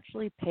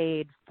actually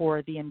paid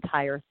for the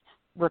entire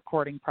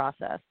recording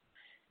process.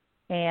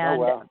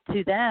 And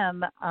to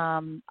them,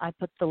 I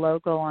put the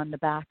logo on the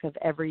back of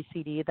every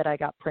CD that I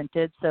got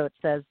printed. So it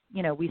says,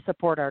 we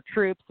support our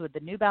troops with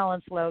the New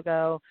Balance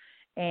logo.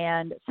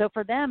 And so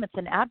for them, it's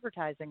an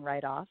advertising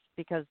write-off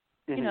because,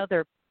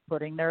 they're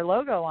putting their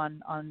logo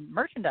on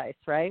merchandise,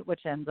 right,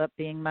 which ends up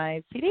being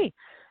my CD.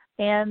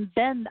 And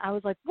then I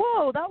was like,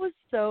 whoa, that was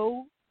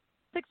so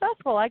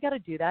successful. I got to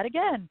do that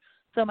again.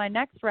 So my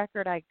next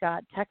record, I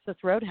got Texas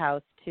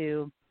Roadhouse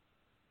to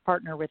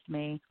partner with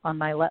me on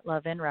my Let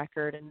Love In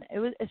record. And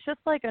it's just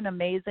like an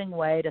amazing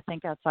way to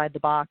think outside the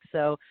box.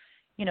 So,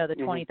 the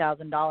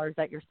 $20,000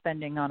 that you're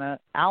spending on an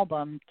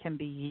album can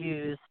be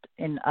used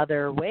in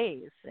other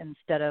ways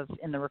instead of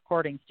in the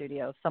recording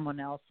studio, someone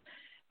else.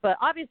 But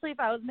obviously, if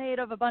I was made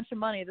of a bunch of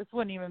money, this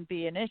wouldn't even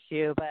be an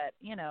issue. But,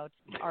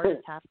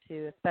 artists have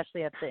to,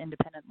 especially at the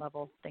independent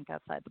level, think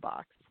outside the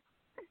box.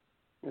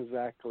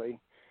 Exactly.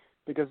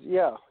 Because,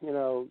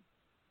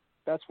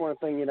 that's one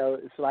thing,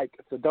 it's like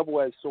it's a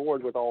double-edged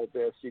sword with all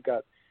this. You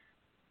got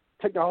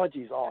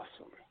technology's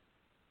awesome.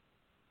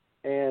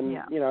 And,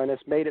 and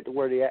it's made it to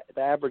where the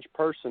average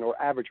person or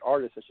average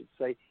artist, I should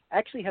say,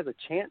 actually has a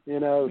chance,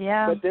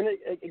 Yeah.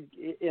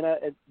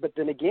 But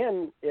then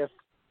again, if,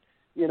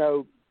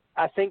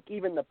 I think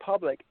even the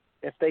public,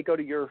 if they go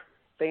to your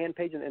fan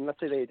page and let's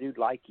say they do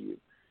like you,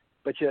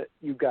 but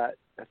you got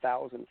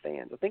 1,000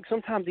 fans, I think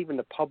sometimes even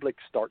the public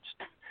starts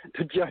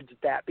to judge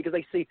that because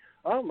they see,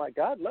 oh my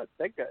God, look,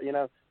 that guy,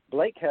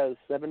 Blake has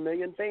 7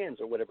 million fans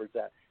or whatever it's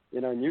at,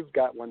 and you've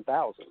got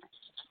 1,000.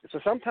 So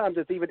sometimes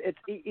it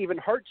even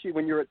hurts you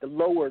when you're at the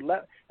lower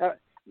level.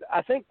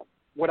 I think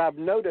what I've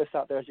noticed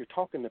out there as you're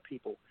talking to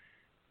people,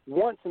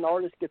 once an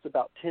artist gets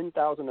about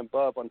 10,000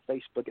 above on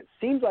Facebook, it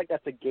seems like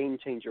that's a game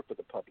changer for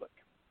the public.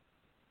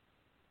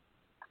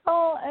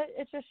 Well,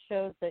 it just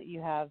shows that you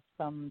have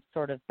some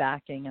sort of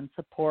backing and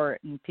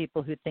support and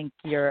people who think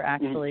you're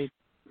actually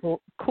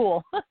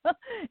cool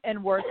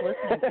and worth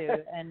listening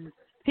to. And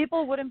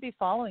people wouldn't be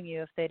following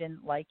you if they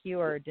didn't like you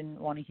or didn't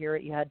want to hear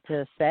what you had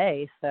to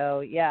say.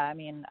 So, yeah, I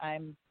mean,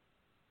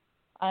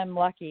 I'm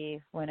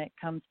lucky when it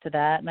comes to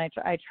that. And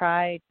I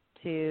try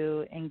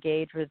to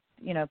engage with,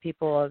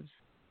 people of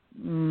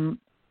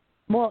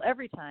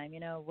every time,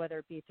 whether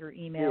it be through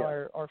email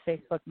or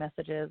Facebook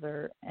messages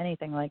or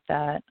anything like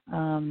that.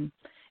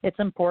 It's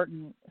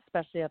important,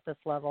 especially at this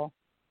level.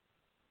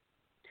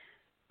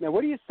 Now,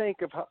 what do you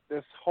think of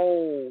this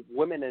whole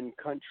women in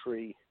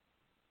country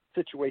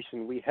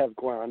situation we have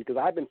going on? Because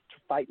I've been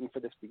fighting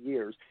for this for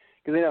years.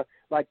 Because,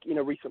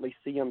 recently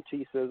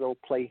CMT says,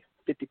 play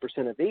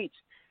 50% of each.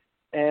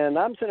 And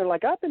I'm sitting there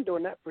like, I've been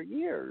doing that for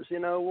years.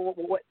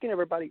 What can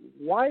everybody,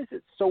 why is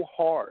it so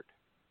hard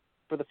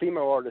for the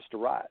female artist to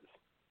rise?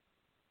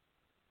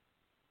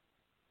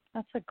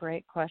 That's a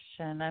great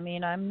question. I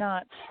mean, I'm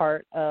not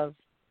part of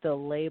the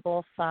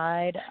label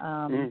side.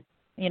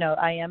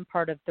 I am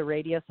part of the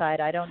radio side.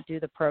 I don't do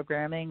the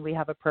programming. We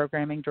have a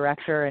programming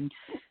director, and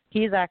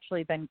he's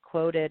actually been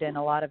quoted in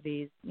a lot of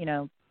these,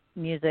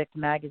 music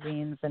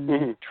magazines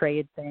and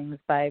trade things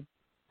by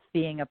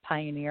being a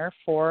pioneer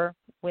for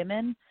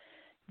women.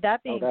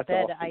 That being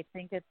said, awesome.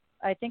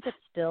 I think it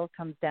still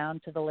comes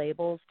down to the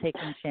labels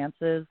taking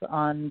chances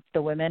on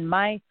the women.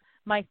 Here's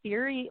my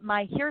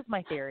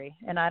theory,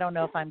 and I don't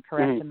know if I'm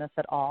correct in this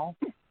at all,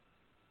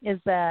 is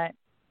that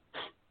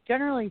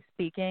generally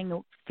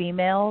speaking,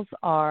 females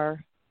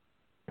are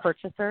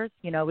purchasers.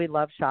 We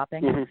love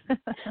shopping.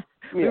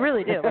 We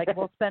really do. Like,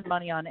 we'll spend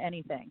money on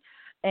anything.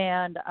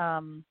 And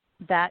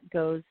that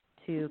goes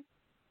to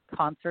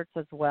concerts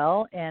as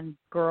well. And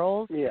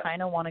girls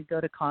kind of want to go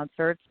to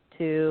concerts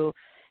to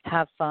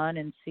have fun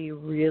and see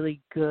really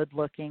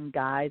good-looking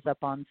guys up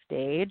on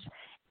stage.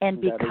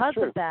 And because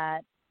of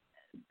that,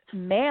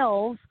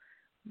 males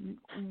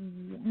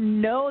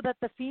know that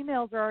the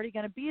females are already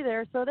going to be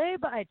there, so they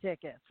buy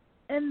tickets.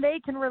 And they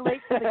can relate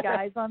to the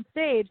guys on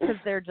stage because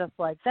they're just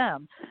like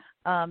them.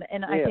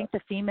 And I think the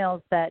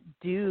females that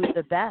do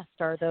the best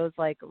are those,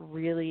 like,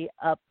 really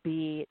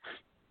upbeat,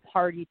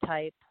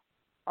 party-type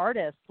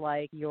artists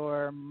like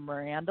your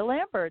Miranda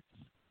Lamberts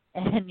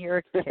and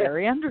your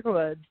Carrie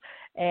Underwoods.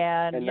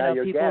 And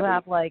people Gabby.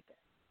 Have, like,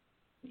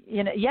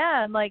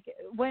 and, like,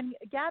 when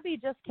Gabby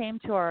just came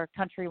to our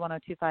Country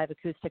 102.5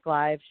 Acoustic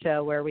Live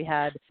show where we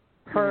had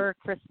her,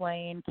 Chris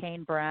Lane,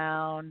 Kane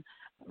Brown,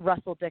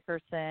 Russell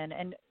Dickerson,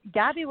 and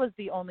Gabby was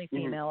the only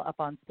female up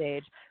on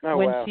stage.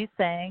 When she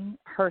sang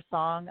her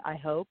song, I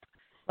Hope,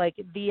 Like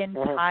the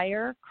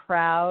entire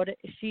crowd,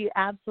 she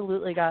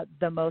absolutely got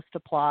the most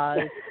applause.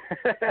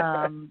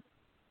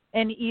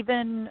 And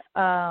even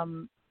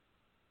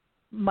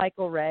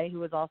Michael Ray, who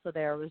was also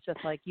there, was just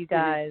like, you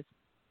guys,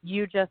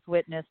 you just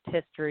witnessed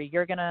history.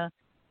 You're gonna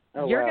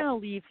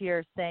leave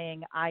here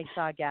saying, I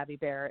saw Gabby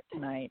Barrett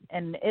tonight.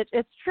 And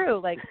it's true.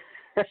 Like,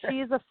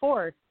 she's a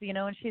force, you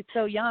know, and she's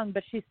so young,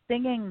 but she's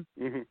singing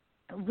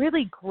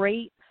really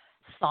great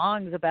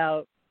songs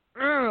about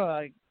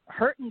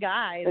hurting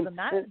guys, and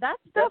that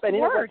stuff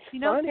works. You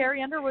know,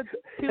 Carrie Underwood's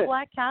Two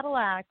Black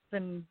Cadillacs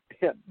and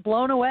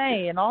Blown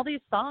Away and all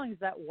these songs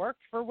that worked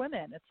for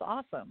women. It's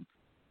awesome.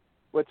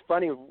 What's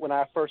funny, when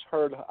I first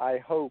heard I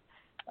Hope,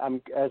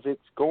 as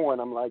it's going,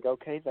 I'm like,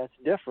 okay, that's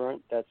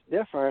different.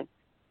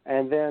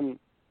 And then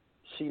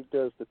she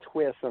does the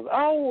twist of,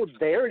 oh,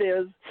 there it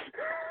is.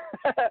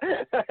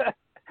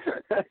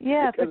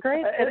 Yeah, it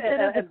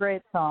is a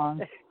great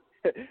song.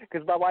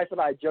 Because my wife and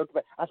I joked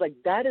about it. I was like,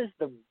 that is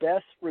the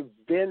best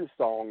revenge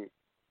song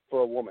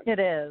for a woman. It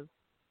is,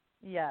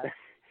 yes.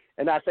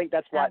 And I think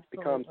that's why it's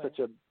become such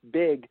a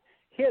big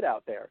hit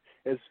out there,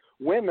 is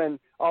women,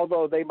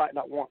 although they might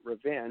not want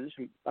revenge,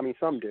 I mean,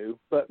 some do,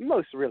 but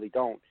most really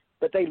don't.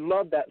 But they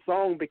love that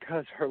song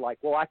because they're like,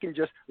 well, I can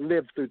just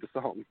live through the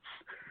song.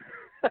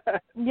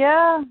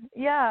 Yeah,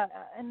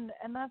 and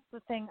that's the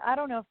thing. I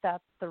don't know if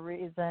that's the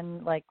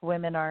reason, like,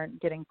 women aren't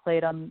getting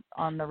played on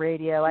the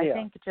radio. I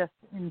think just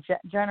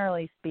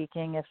generally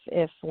speaking,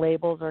 if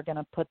labels are going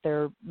to put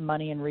their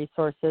money and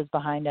resources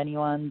behind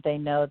anyone, they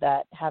know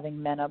that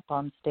having men up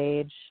on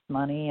stage,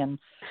 money, and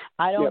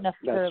I don't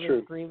necessarily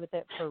agree with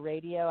it for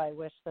radio. I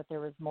wish that there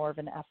was more of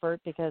an effort,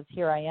 because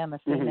here I am, a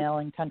female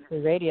in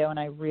country radio, and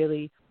I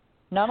really,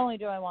 not only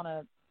do I want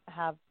to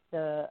have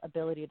the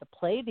ability to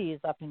play these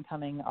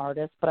up-and-coming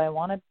artists, but I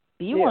want to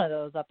be one of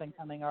those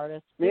up-and-coming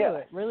artists, too. Yeah.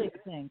 It really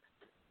stinks.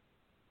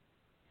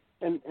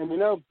 And you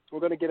know,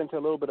 we're going to get into a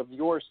little bit of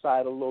your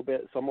side a little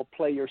bit, so I'm going to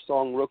play your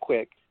song real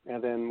quick,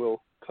 and then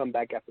we'll come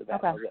back after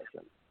that. Okay.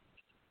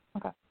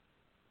 Okay.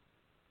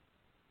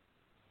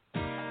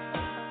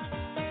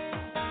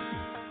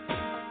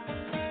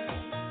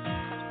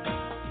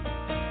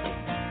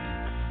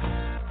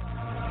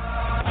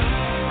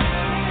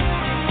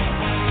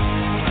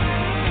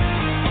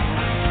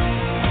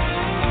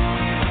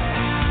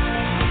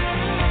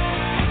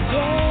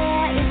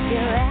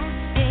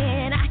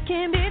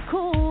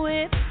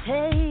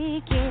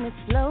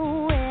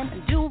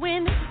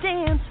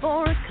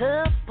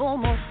 Couple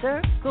more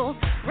circles,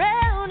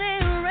 round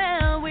and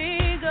round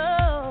we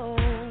go.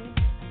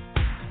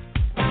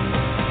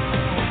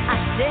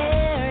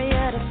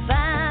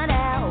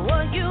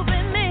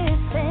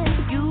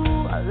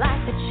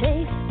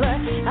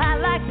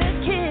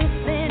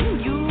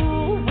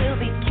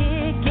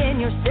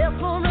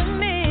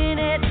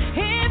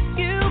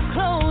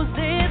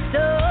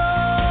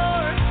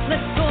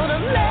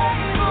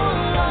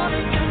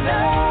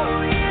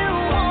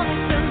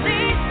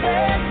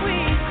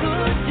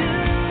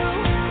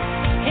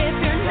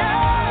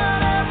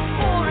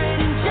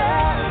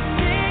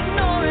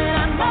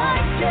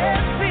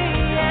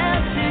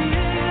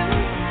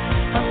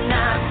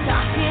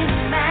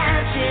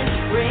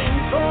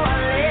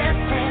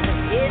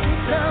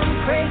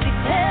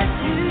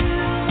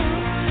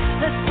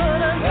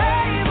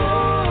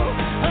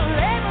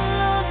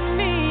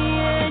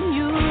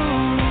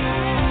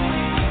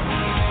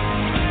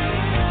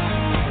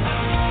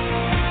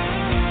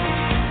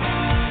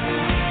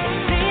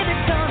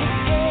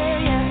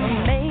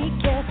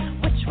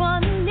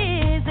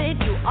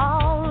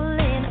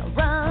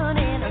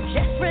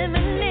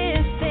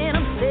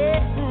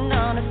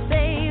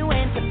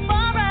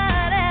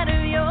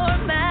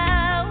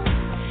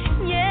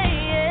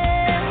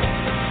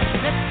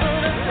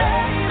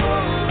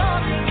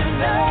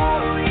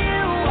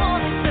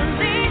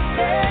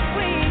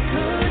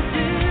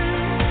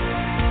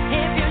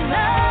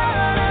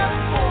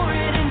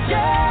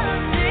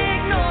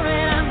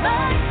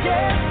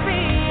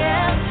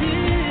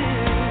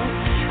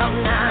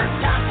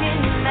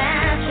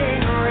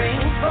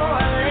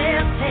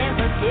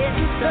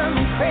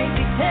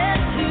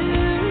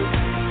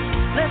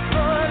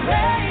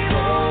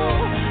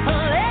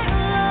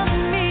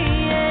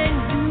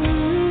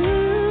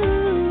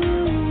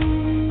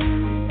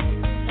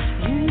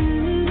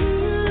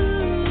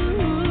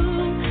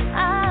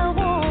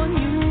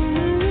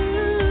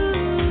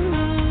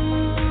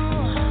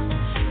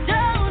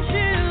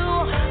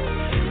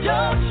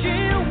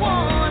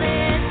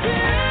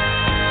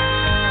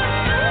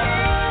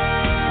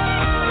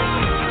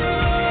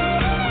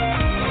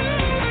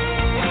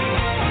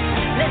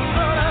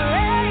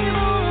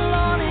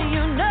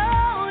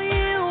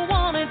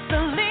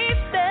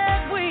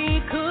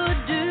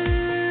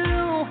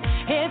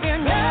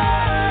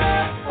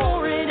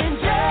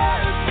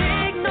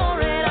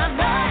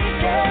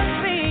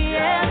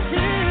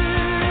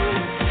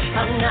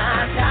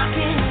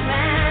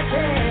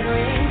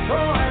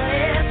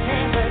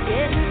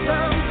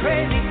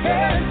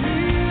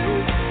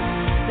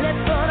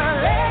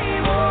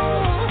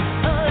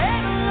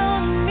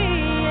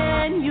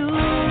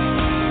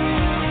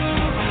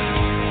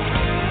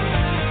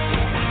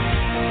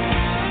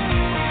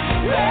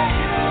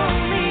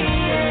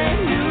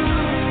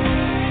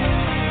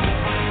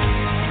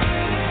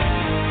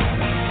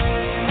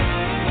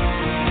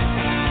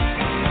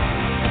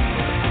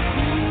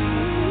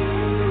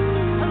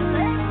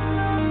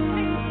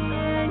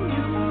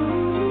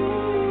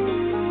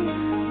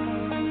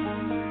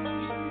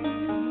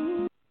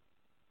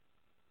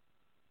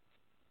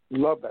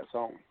 Love that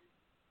song.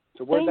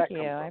 So where did that Thank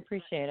come you. from? I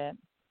appreciate it.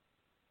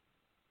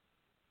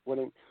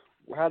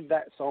 How did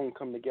that song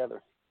come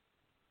together?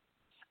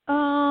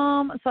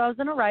 So I was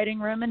in a writing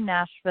room in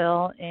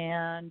Nashville,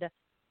 and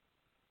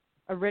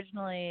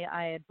originally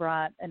I had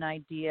brought an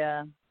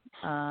idea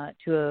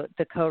to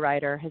the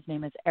co-writer. His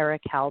name is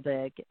Eric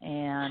Halbig,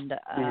 and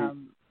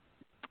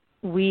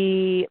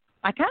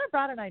I kind of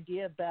brought an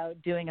idea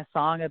about doing a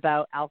song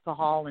about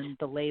alcohol and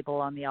the label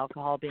on the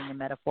alcohol being a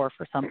metaphor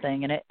for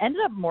something, and it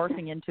ended up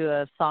morphing into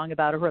a song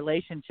about a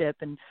relationship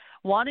and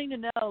wanting to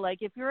know,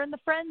 like, if you're in the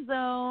friend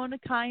zone,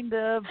 kind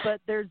of,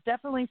 but there's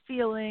definitely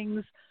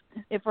feelings,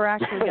 if we're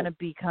actually going to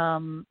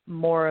become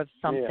more of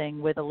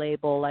something with a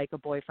label like a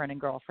boyfriend and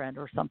girlfriend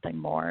or something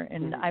more.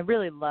 And I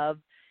really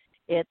loved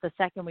it. The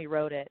second we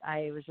wrote it,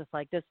 I was just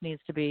like, this needs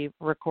to be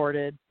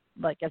recorded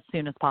like as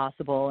soon as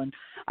possible. And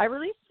I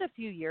released it a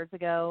few years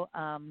ago.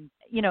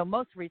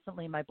 Most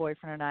recently my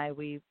boyfriend and I,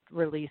 we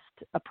released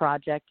a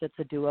project. It's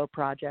a duo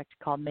project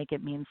called Make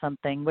It Mean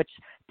Something, which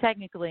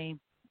technically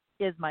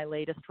is my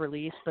latest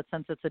release, but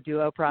since it's a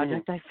duo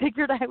project, I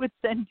figured I would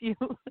send you,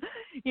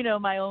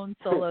 my own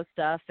solo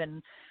stuff.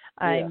 And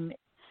I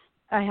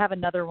have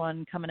another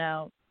one coming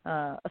out,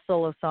 a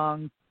solo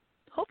song,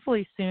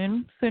 hopefully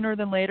sooner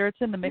than later.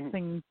 It's in the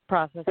mixing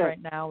process right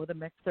now with a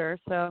mixer.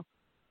 So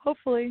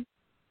hopefully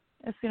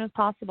as soon as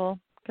possible,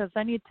 because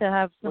I need to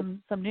have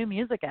some new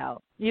music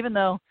out, even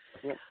though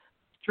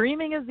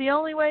streaming is the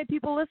only way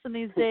people listen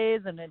these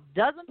days, and it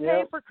doesn't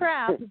pay for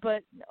crap,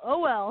 but oh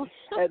well.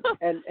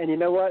 and you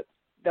know what?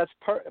 That's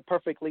a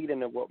perfect lead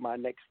into what my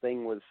next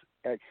thing was.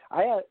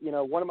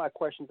 One of my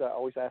questions I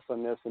always ask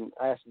on this, and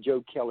I asked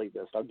Joe Kelly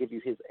this, I'll give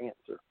you his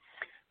answer,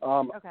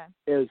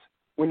 is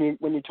when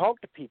you talk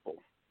to people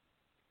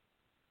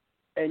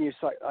and you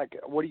say, like,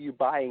 what are you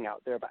buying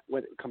out there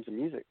when it comes to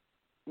music?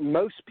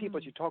 Most people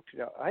that you talk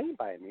to, I ain't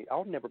buying music.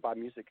 I'll never buy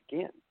music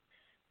again.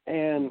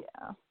 And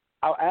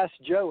I'll ask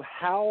Joe,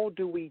 how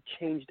do we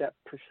change that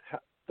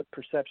the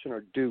perception,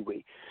 or do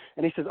we?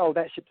 And he says, oh,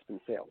 that ship's been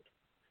sailed.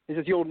 He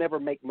says, you'll never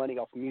make money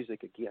off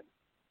music again.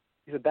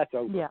 He said, that's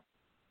over. Yeah.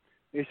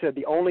 He said,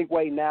 the only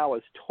way now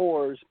is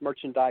tours,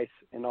 merchandise,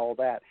 and all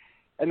that.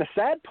 And the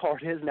sad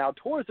part is now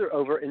tours are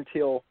over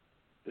until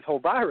this whole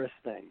virus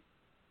thing.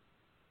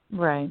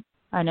 Right.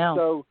 I know.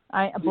 So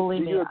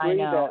believe me, I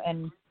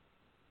know.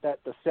 That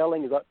the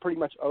selling is pretty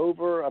much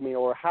over? I mean,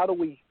 or how do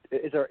we?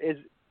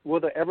 Will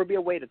there ever be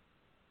a way to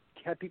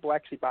have people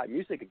actually buy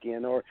music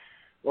again, or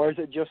is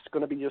it just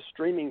going to be just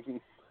streaming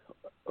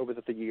over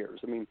the years?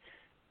 I mean,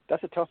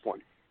 that's a tough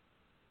one.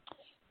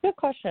 Good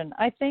question.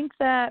 I think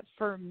that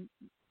for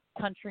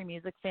country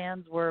music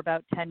fans, we're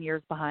about 10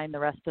 years behind the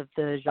rest of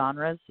the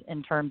genres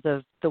in terms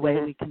of the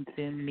way we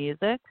consume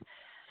music.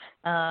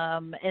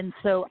 And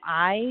so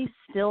I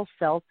still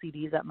sell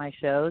CDs at my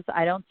shows.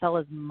 I don't sell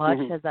as much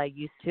as I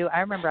used to. I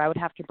remember I would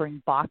have to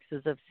bring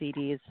boxes of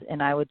CDs,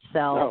 and I would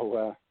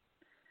sell.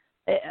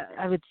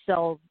 I would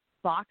sell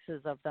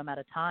boxes of them at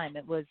a time.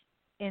 It was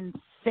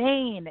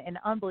insane and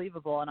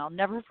unbelievable, and I'll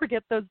never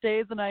forget those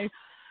days. And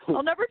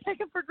I'll never take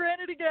them for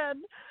granted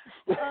again.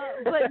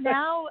 But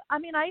now, I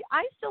mean, I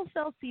still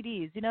sell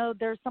CDs.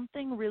 There's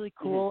something really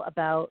cool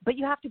about, but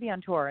you have to be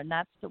on tour, and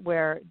that's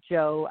where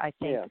Joe, I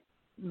think,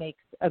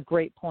 makes a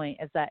great point,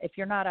 is that if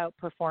you're not out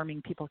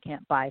performing, people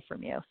can't buy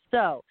from you.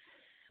 So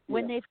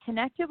when they've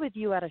connected with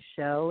you at a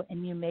show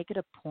and you make it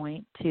a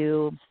point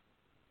to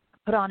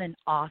put on an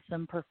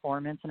awesome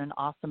performance and an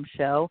awesome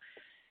show,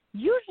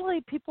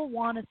 usually people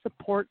want to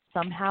support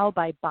somehow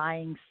by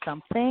buying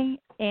something.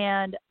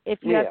 And if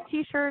you have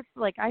T-shirts,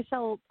 like I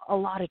sell a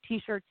lot of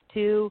T-shirts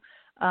too.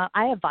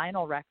 I have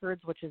vinyl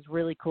records, which is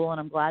really cool,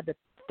 and I'm glad that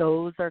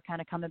those are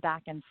kind of coming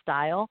back in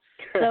style.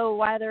 So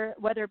whether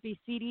it be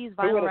CDs,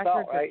 vinyl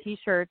records, or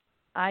T-shirts,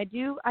 I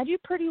do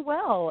pretty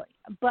well.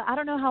 But I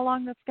don't know how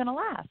long that's going to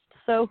last.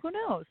 So who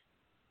knows?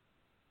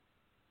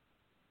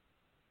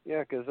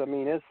 Yeah, because I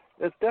mean,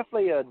 it's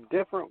definitely a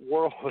different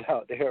world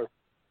out there.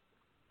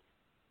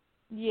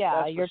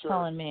 Yeah, you're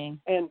telling me.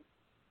 And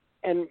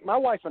my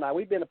wife and I,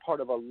 we've been a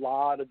part of a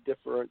lot of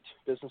different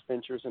business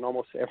ventures in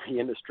almost every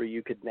industry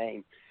you could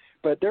name.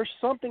 But there's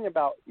something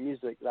about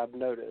music that I've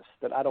noticed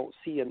that I don't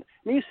see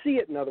you see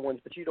it in other ones,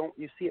 but you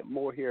see it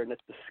more here, and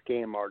it's the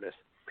scam artists.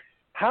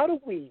 How do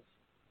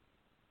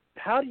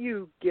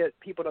you get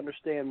people to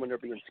understand when they're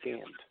being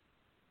scammed?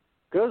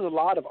 Because there's a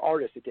lot of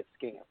artists that get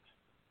scammed.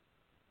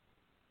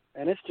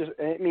 And it's just,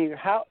 I mean,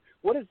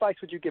 what advice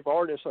would you give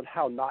artists on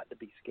how not to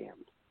be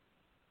scammed?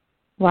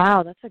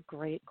 Wow, that's a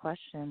great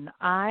question.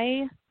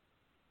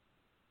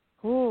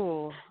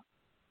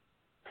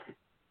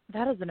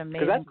 That is an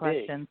amazing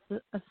question.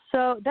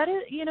 So that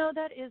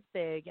is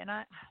big. And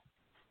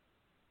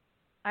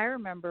I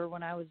remember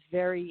when I was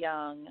very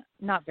young,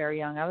 not very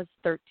young, I was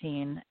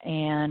 13,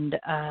 and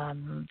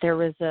there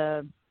was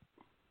a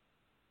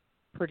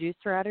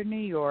producer out of New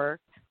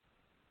York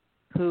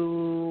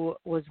who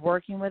was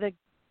working with a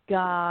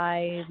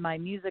guy. My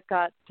music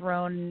got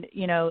thrown,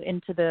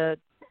 into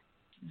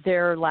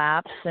their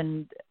laps,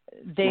 and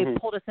they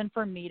pulled us in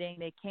for a meeting.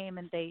 They came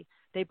and they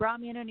brought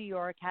me into New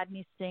York, had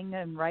me sing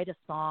and write a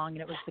song,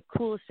 and it was the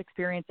coolest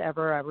experience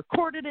ever. I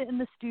recorded it in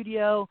the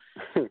studio,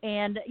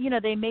 and,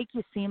 they make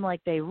you seem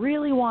like they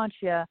really want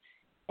you.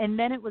 And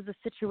then it was a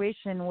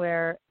situation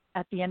where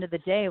at the end of the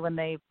day, when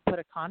they put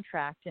a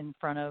contract in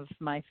front of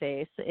my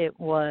face, it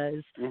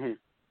was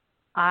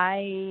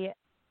my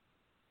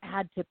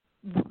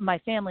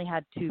family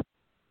had to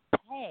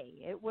pay.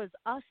 It was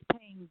us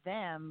paying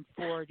them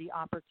for the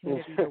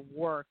opportunity to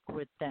work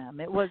with them.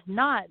 It was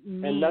not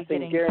me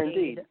getting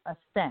guaranteed. paid a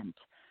cent.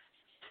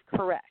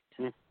 Correct.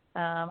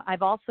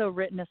 I've also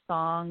written a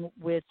song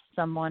with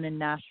someone in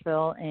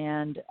Nashville,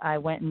 and I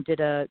went and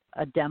did a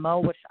demo,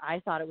 which I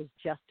thought it was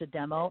just a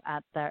demo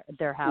at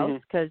their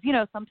house. Because,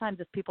 sometimes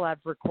if people have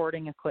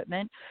recording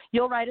equipment,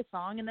 you'll write a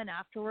song, and then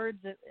afterwards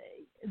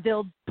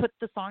they'll put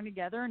the song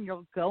together, and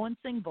you'll go and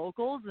sing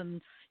vocals,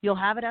 and you'll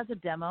have it as a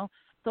demo.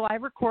 So I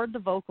record the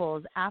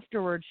vocals.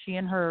 Afterwards, she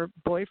and her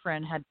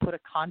boyfriend had put a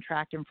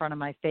contract in front of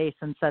my face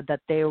and said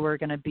that they were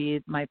going to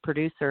be my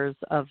producers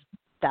of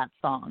that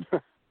song.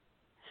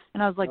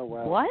 And I was like,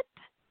 What?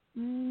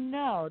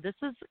 No, this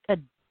is a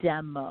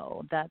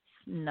demo.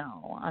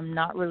 No, I'm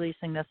not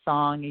releasing this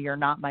song. You're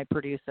not my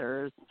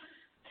producers.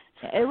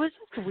 It was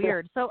just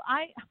weird. So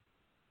I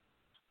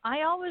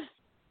always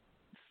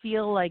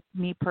feel like,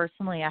 me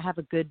personally, I have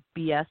a good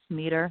BS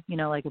meter,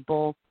 like a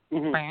bull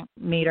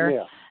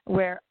meter,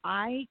 where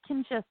I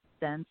can just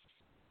sense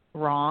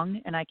wrong,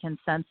 and I can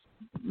sense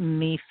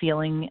me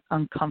feeling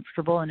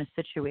uncomfortable in a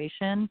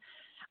situation.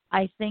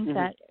 I think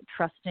that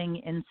trusting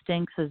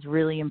instincts is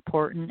really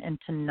important, and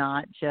to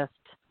not just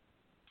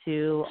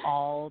do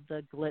all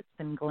the glitz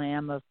and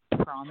glam of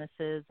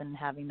promises and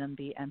having them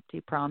be empty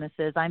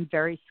promises. I'm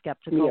very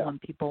skeptical when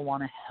people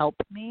want to help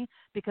me,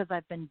 because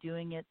I've been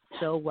doing it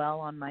so well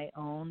on my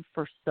own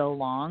for so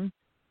long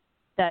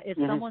that if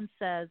someone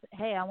says,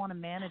 hey, I want to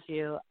manage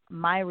you,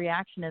 my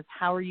reaction is,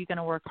 how are you going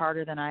to work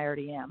harder than I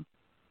already am?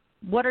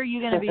 What are you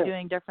going to be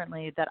doing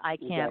differently that I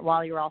can't,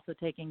 while you're also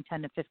taking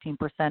 10 to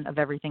 15% of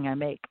everything I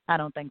make? I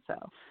don't think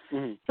so.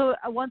 So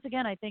once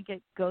again, I think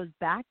it goes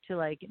back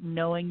to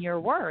knowing your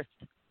worth.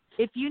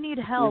 If you need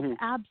help,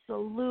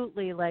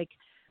 absolutely.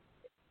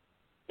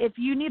 If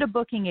you need a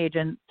booking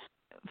agent,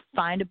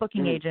 find a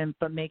booking agent,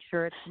 but make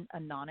sure it's a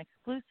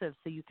non-exclusive,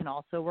 so you can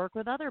also work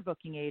with other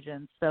booking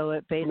agents. So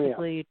it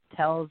basically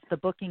tells the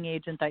booking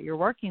agent that you're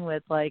working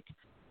with,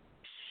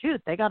 shoot,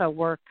 they got to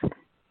work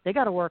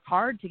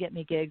hard to get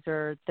me gigs,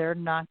 or they're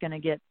not going to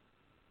get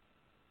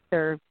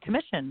their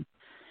commission,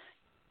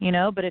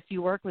 But if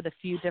you work with a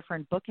few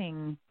different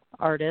booking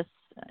artists,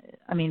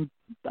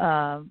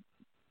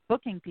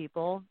 booking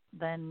people,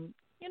 then,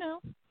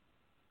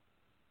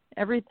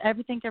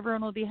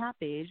 everyone will be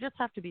happy. You just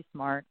have to be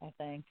smart, I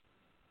think.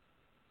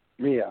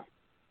 Yeah.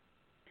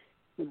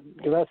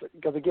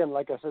 Because again,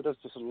 like I said, there's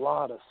just a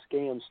lot of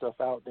scam stuff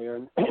out there,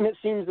 and it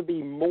seems to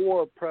be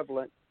more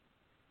prevalent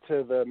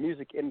to the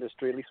music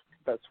industry. At least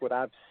that's what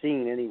I've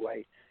seen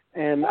anyway.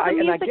 And well,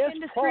 I guess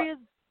industry is.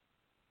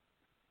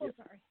 Oh,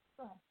 sorry.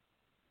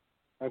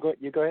 Go ahead.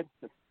 You go ahead.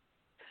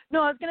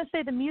 No, I was going to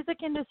say the music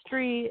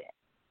industry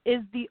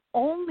is the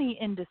only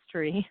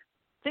industry,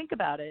 think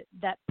about it,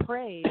 that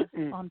preys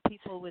on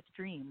people with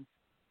dreams.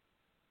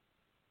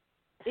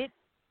 It,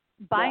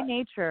 by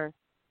nature,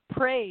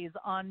 preys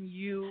on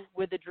you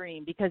with a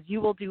dream, because you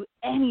will do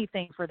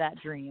anything for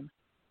that dream,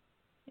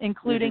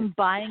 including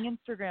buying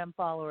Instagram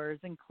followers,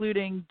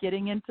 including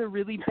getting into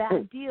really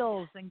bad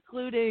deals,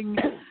 including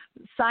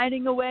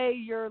signing away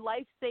your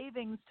life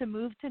savings to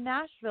move to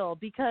Nashville,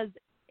 because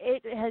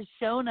it has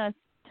shown us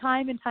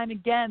time and time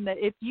again that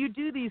if you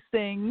do these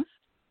things,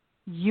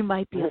 you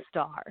might be a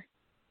star.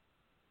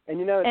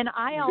 And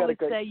I always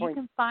say you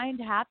can find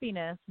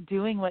happiness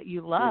doing what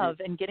you love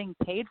and getting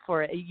paid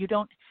for it. You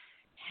don't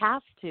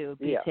have to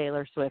be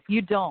Taylor Swift.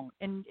 You don't.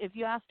 And if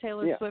you ask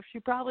Taylor Swift, she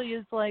probably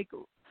is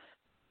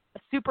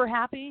super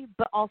happy,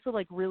 but also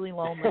really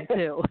lonely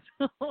too.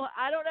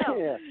 I don't know.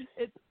 Yeah.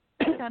 It's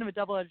kind of a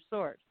double-edged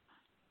sword.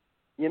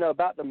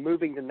 About the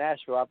moving to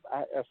Nashville,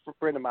 a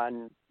friend of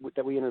mine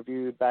that we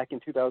interviewed back in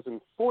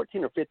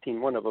 2014 or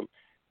 15, one of them,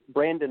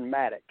 Brandon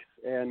Maddox,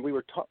 and we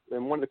were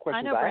and one of the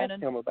questions I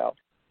asked him about,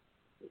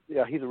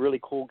 he's a really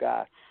cool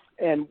guy,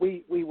 and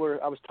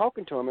I was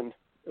talking to him,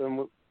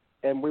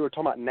 and we were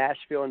talking about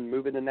Nashville and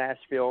moving to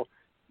Nashville,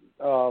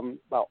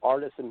 about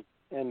artists,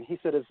 and he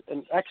said,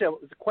 and actually it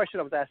was a question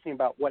I was asking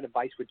about what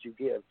advice would you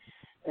give,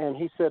 and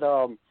he said,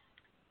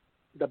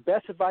 the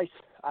best advice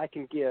I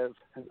can give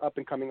an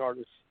up-and-coming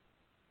artist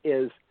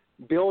is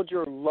build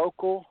your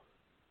local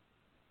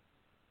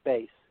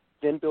base,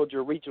 then build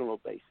your regional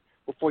base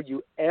before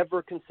you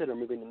ever consider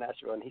moving to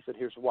Nashville. And he said,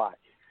 here's why.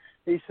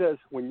 He says,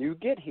 when you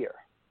get here,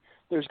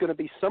 there's going to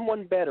be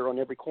someone better on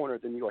every corner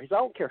than you are. He said, I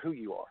don't care who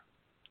you are.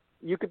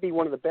 You could be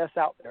one of the best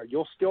out there.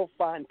 You'll still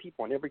find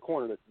people on every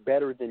corner that's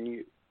better than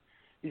you.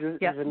 He says,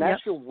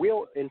 Nashville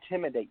will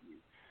intimidate you.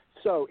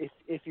 So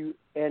if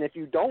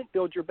you don't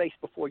build your base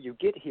before you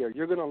get here,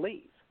 you're going to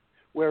leave.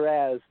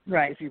 Whereas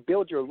if you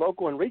build your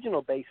local and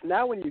regional base,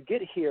 now when you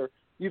get here,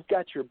 you've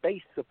got your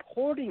base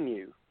supporting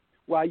you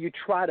while you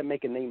try to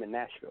make a name in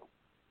Nashville.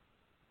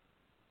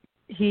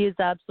 He is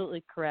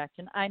absolutely correct.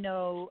 And I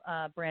know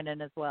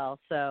Brandon as well.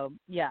 So,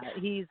 yeah,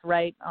 he's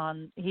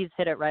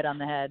hit it right on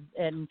the head.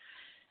 And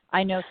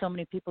I know so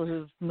many people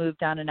who've moved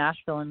down to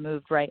Nashville and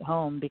moved right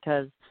home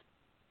because,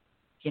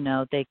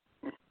 they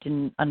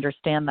didn't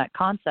understand that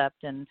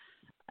concept. And,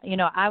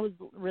 I was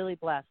really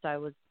blessed. I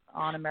was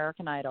on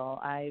American Idol.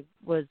 I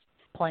was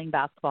playing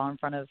basketball in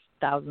front of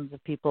thousands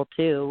of people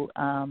too.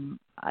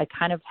 I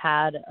kind of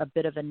had a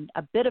bit of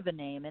a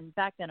name, and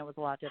back then it was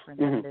a lot different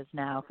than it is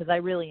now because I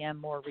really am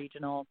more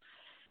regional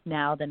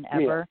now than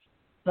ever. Yeah.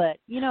 But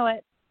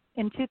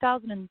in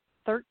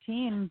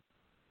 2013,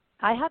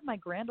 I had my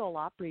Grand Ole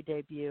Opry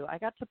debut. I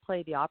got to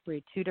play the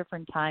Opry 2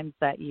 different times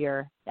that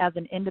year as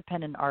an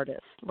independent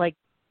artist. Like,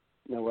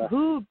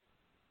 who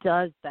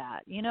does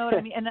that? You know what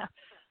I mean? And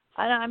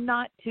I'm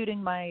not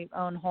tooting my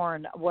own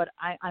horn.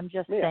 I'm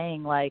just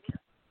saying, like,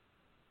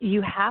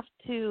 you have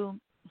to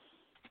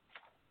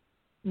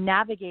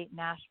navigate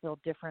Nashville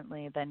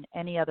differently than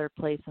any other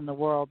place in the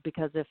world,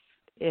 because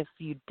if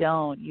you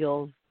don't,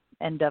 you'll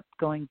end up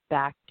going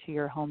back to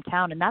your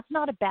hometown. And that's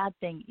not a bad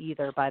thing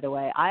either, by the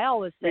way. I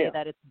always say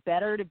that it's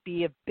better to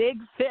be a big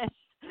fish,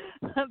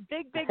 a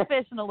big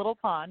fish in a little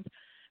pond,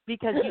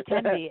 because you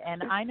can be.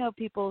 And I know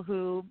people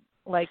who,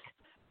 like,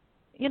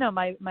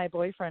 my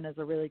boyfriend is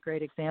a really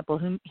great example.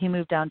 He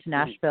moved down to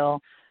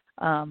Nashville.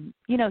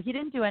 He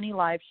didn't do any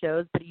live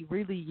shows, but he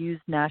really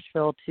used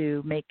Nashville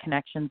to make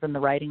connections in the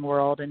writing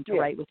world and to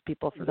write with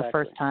people for the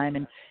first time.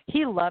 And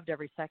he loved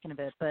every second of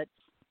it. But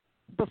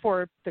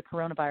before the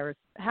coronavirus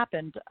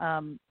happened,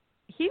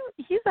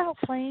 he's out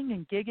playing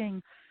and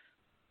gigging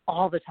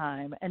all the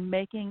time and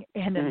making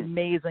an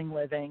amazing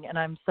living. And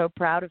I'm so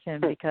proud of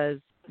him because,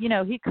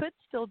 he could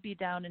still be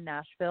down in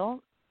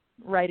Nashville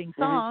writing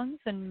songs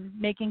and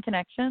making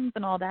connections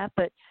and all that,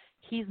 but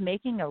he's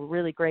making a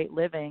really great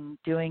living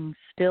doing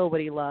still what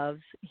he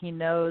loves. He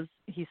knows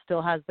he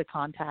still has the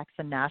contacts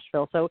in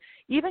Nashville. So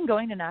even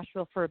going to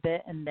Nashville for a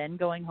bit and then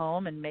going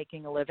home and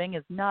making a living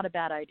is not a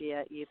bad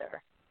idea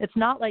either. It's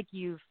not like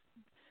you've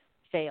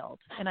failed.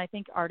 And I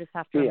think artists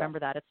have to remember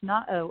that. It's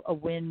not a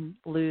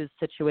win-lose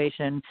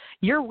situation.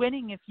 You're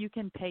winning if you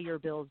can pay your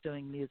bills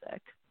doing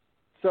music.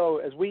 So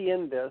as we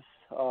end this,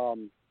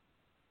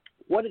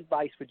 what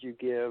advice would you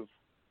give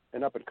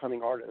an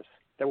up-and-coming artist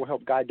that will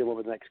help guide them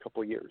over the next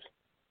couple of years?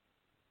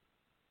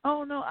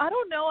 Oh, no, I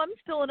don't know. I'm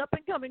still an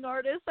up-and-coming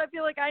artist. I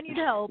feel like I need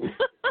help.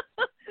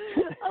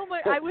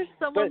 I wish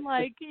someone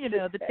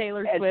the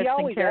Taylor Swift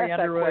and Carrie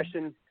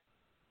Underwood.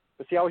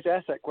 But see, I always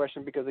ask that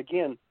question because,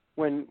 again,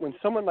 when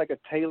someone like a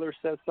Taylor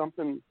says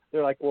something,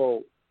 they're like,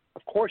 well,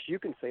 of course you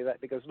can say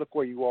that because look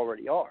where you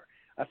already are.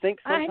 I think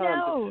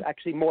sometimes it's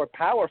actually more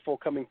powerful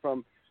coming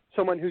from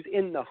someone who's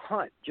in the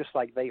hunt just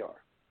like they are.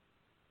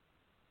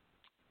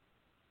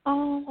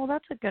 Oh, well,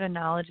 that's a good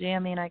analogy. I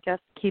mean, I guess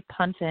keep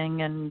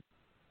hunting and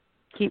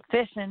keep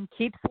fishing,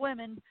 keep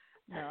swimming.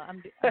 No,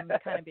 I'm kind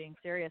of being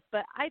serious,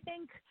 but I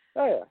think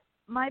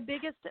my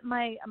biggest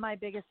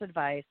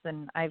advice,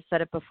 and I've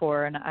said it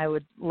before, and I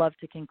would love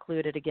to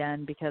conclude it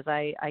again because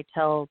I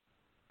tell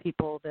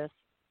people this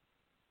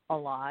a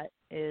lot,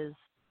 is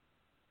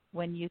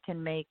when you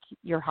can make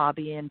your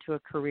hobby into a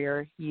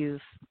career, you've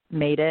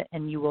made it,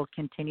 and you will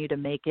continue to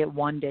make it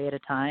one day at a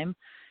time.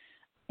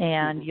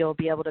 And you'll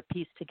be able to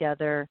piece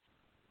together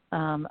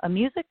a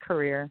music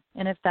career.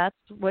 And if that's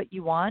what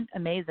you want,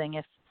 amazing.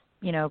 If,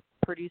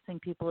 producing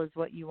people is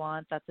what you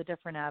want, that's a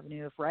different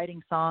avenue. If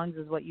writing songs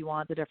is what you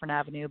want, it's a different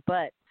avenue.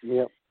 But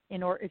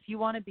if you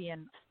want to be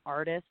an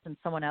artist and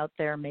someone out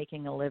there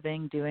making a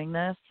living doing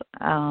this,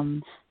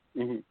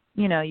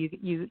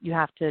 you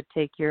have to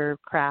take your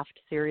craft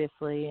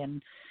seriously.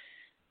 And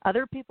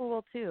other people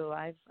will too.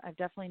 I've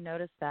definitely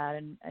noticed that.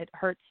 And it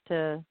hurts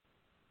to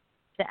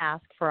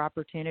ask for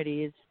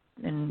opportunities,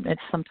 and it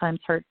sometimes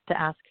hurts to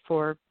ask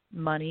for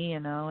money,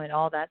 and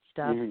all that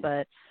stuff.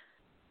 But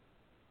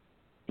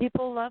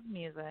people love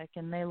music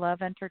and they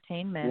love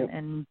entertainment.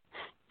 And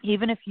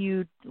even if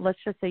let's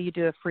just say you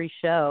do a free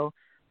show,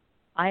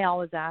 I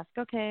always ask,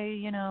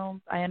 okay,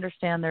 I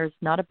understand there's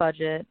not a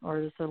budget or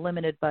there's a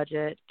limited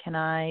budget. Can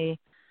I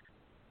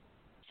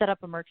set up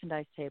a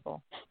merchandise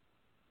table?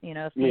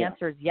 If the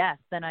answer is yes,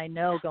 then I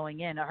know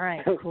going in, all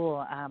right,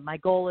 cool. My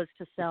goal is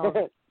to sell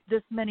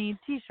this many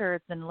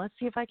T-shirts, and let's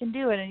see if I can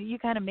do it. And you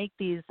kind of make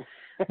these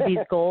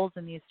goals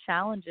and these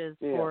challenges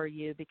for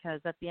you, because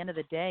at the end of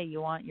the day,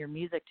 you want your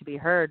music to be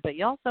heard, but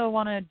you also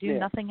want to do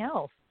nothing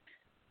else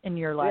in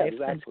your life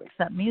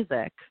except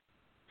music.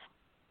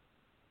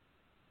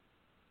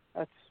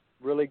 That's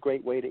a really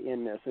great way to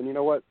end this. And you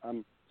know what?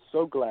 I'm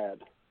so glad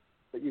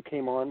that you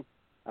came on.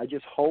 I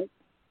just hope,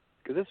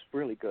 because it's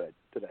really good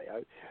today.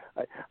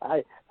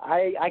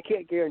 I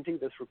can't guarantee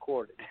this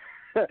recorded.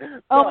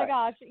 Oh my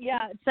gosh,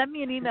 yeah. Send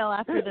me an email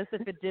after this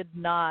if it did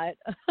not,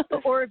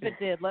 or if it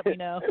did, let me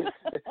know.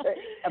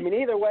 I mean,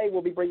 either way,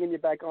 we'll be bringing you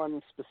back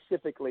on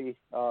specifically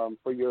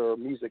for your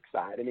music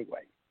side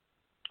anyway.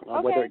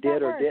 Whether it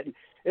did or didn't.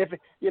 If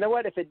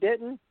it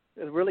didn't,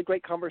 it was a really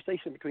great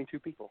conversation between two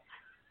people.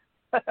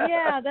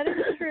 Yeah, that is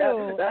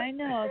true. I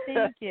know.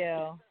 Thank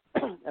you.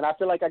 And I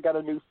feel like I got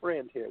a new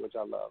friend here, which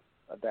I love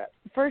that.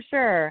 For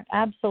sure.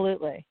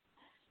 Absolutely.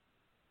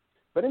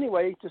 But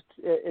anyway, just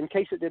in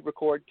case it did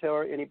record,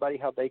 tell anybody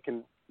how they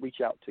can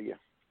reach out to you.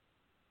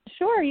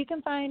 Sure. You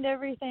can find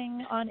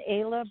everything on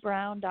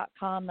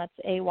aylabrown.com. That's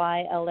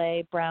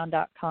AYLA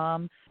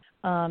Brown.com.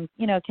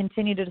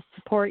 Continue to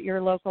support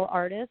your local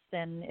artists.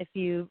 And if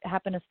you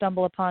happen to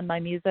stumble upon my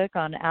music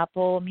on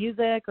Apple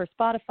Music or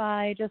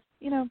Spotify, just,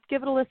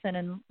 give it a listen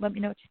and let me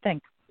know what you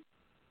think.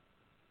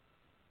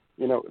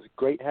 It was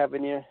great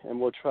having you, and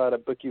we'll try to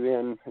book you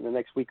in the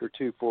next week or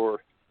two for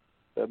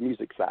the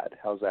music side.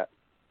 How's that?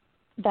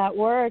 That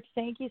works.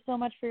 Thank you so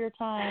much for your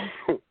time.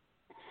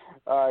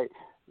 All right.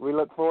 We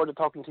look forward to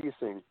talking to you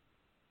soon.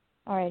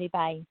 All righty.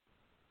 Bye.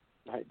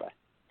 All right. Bye.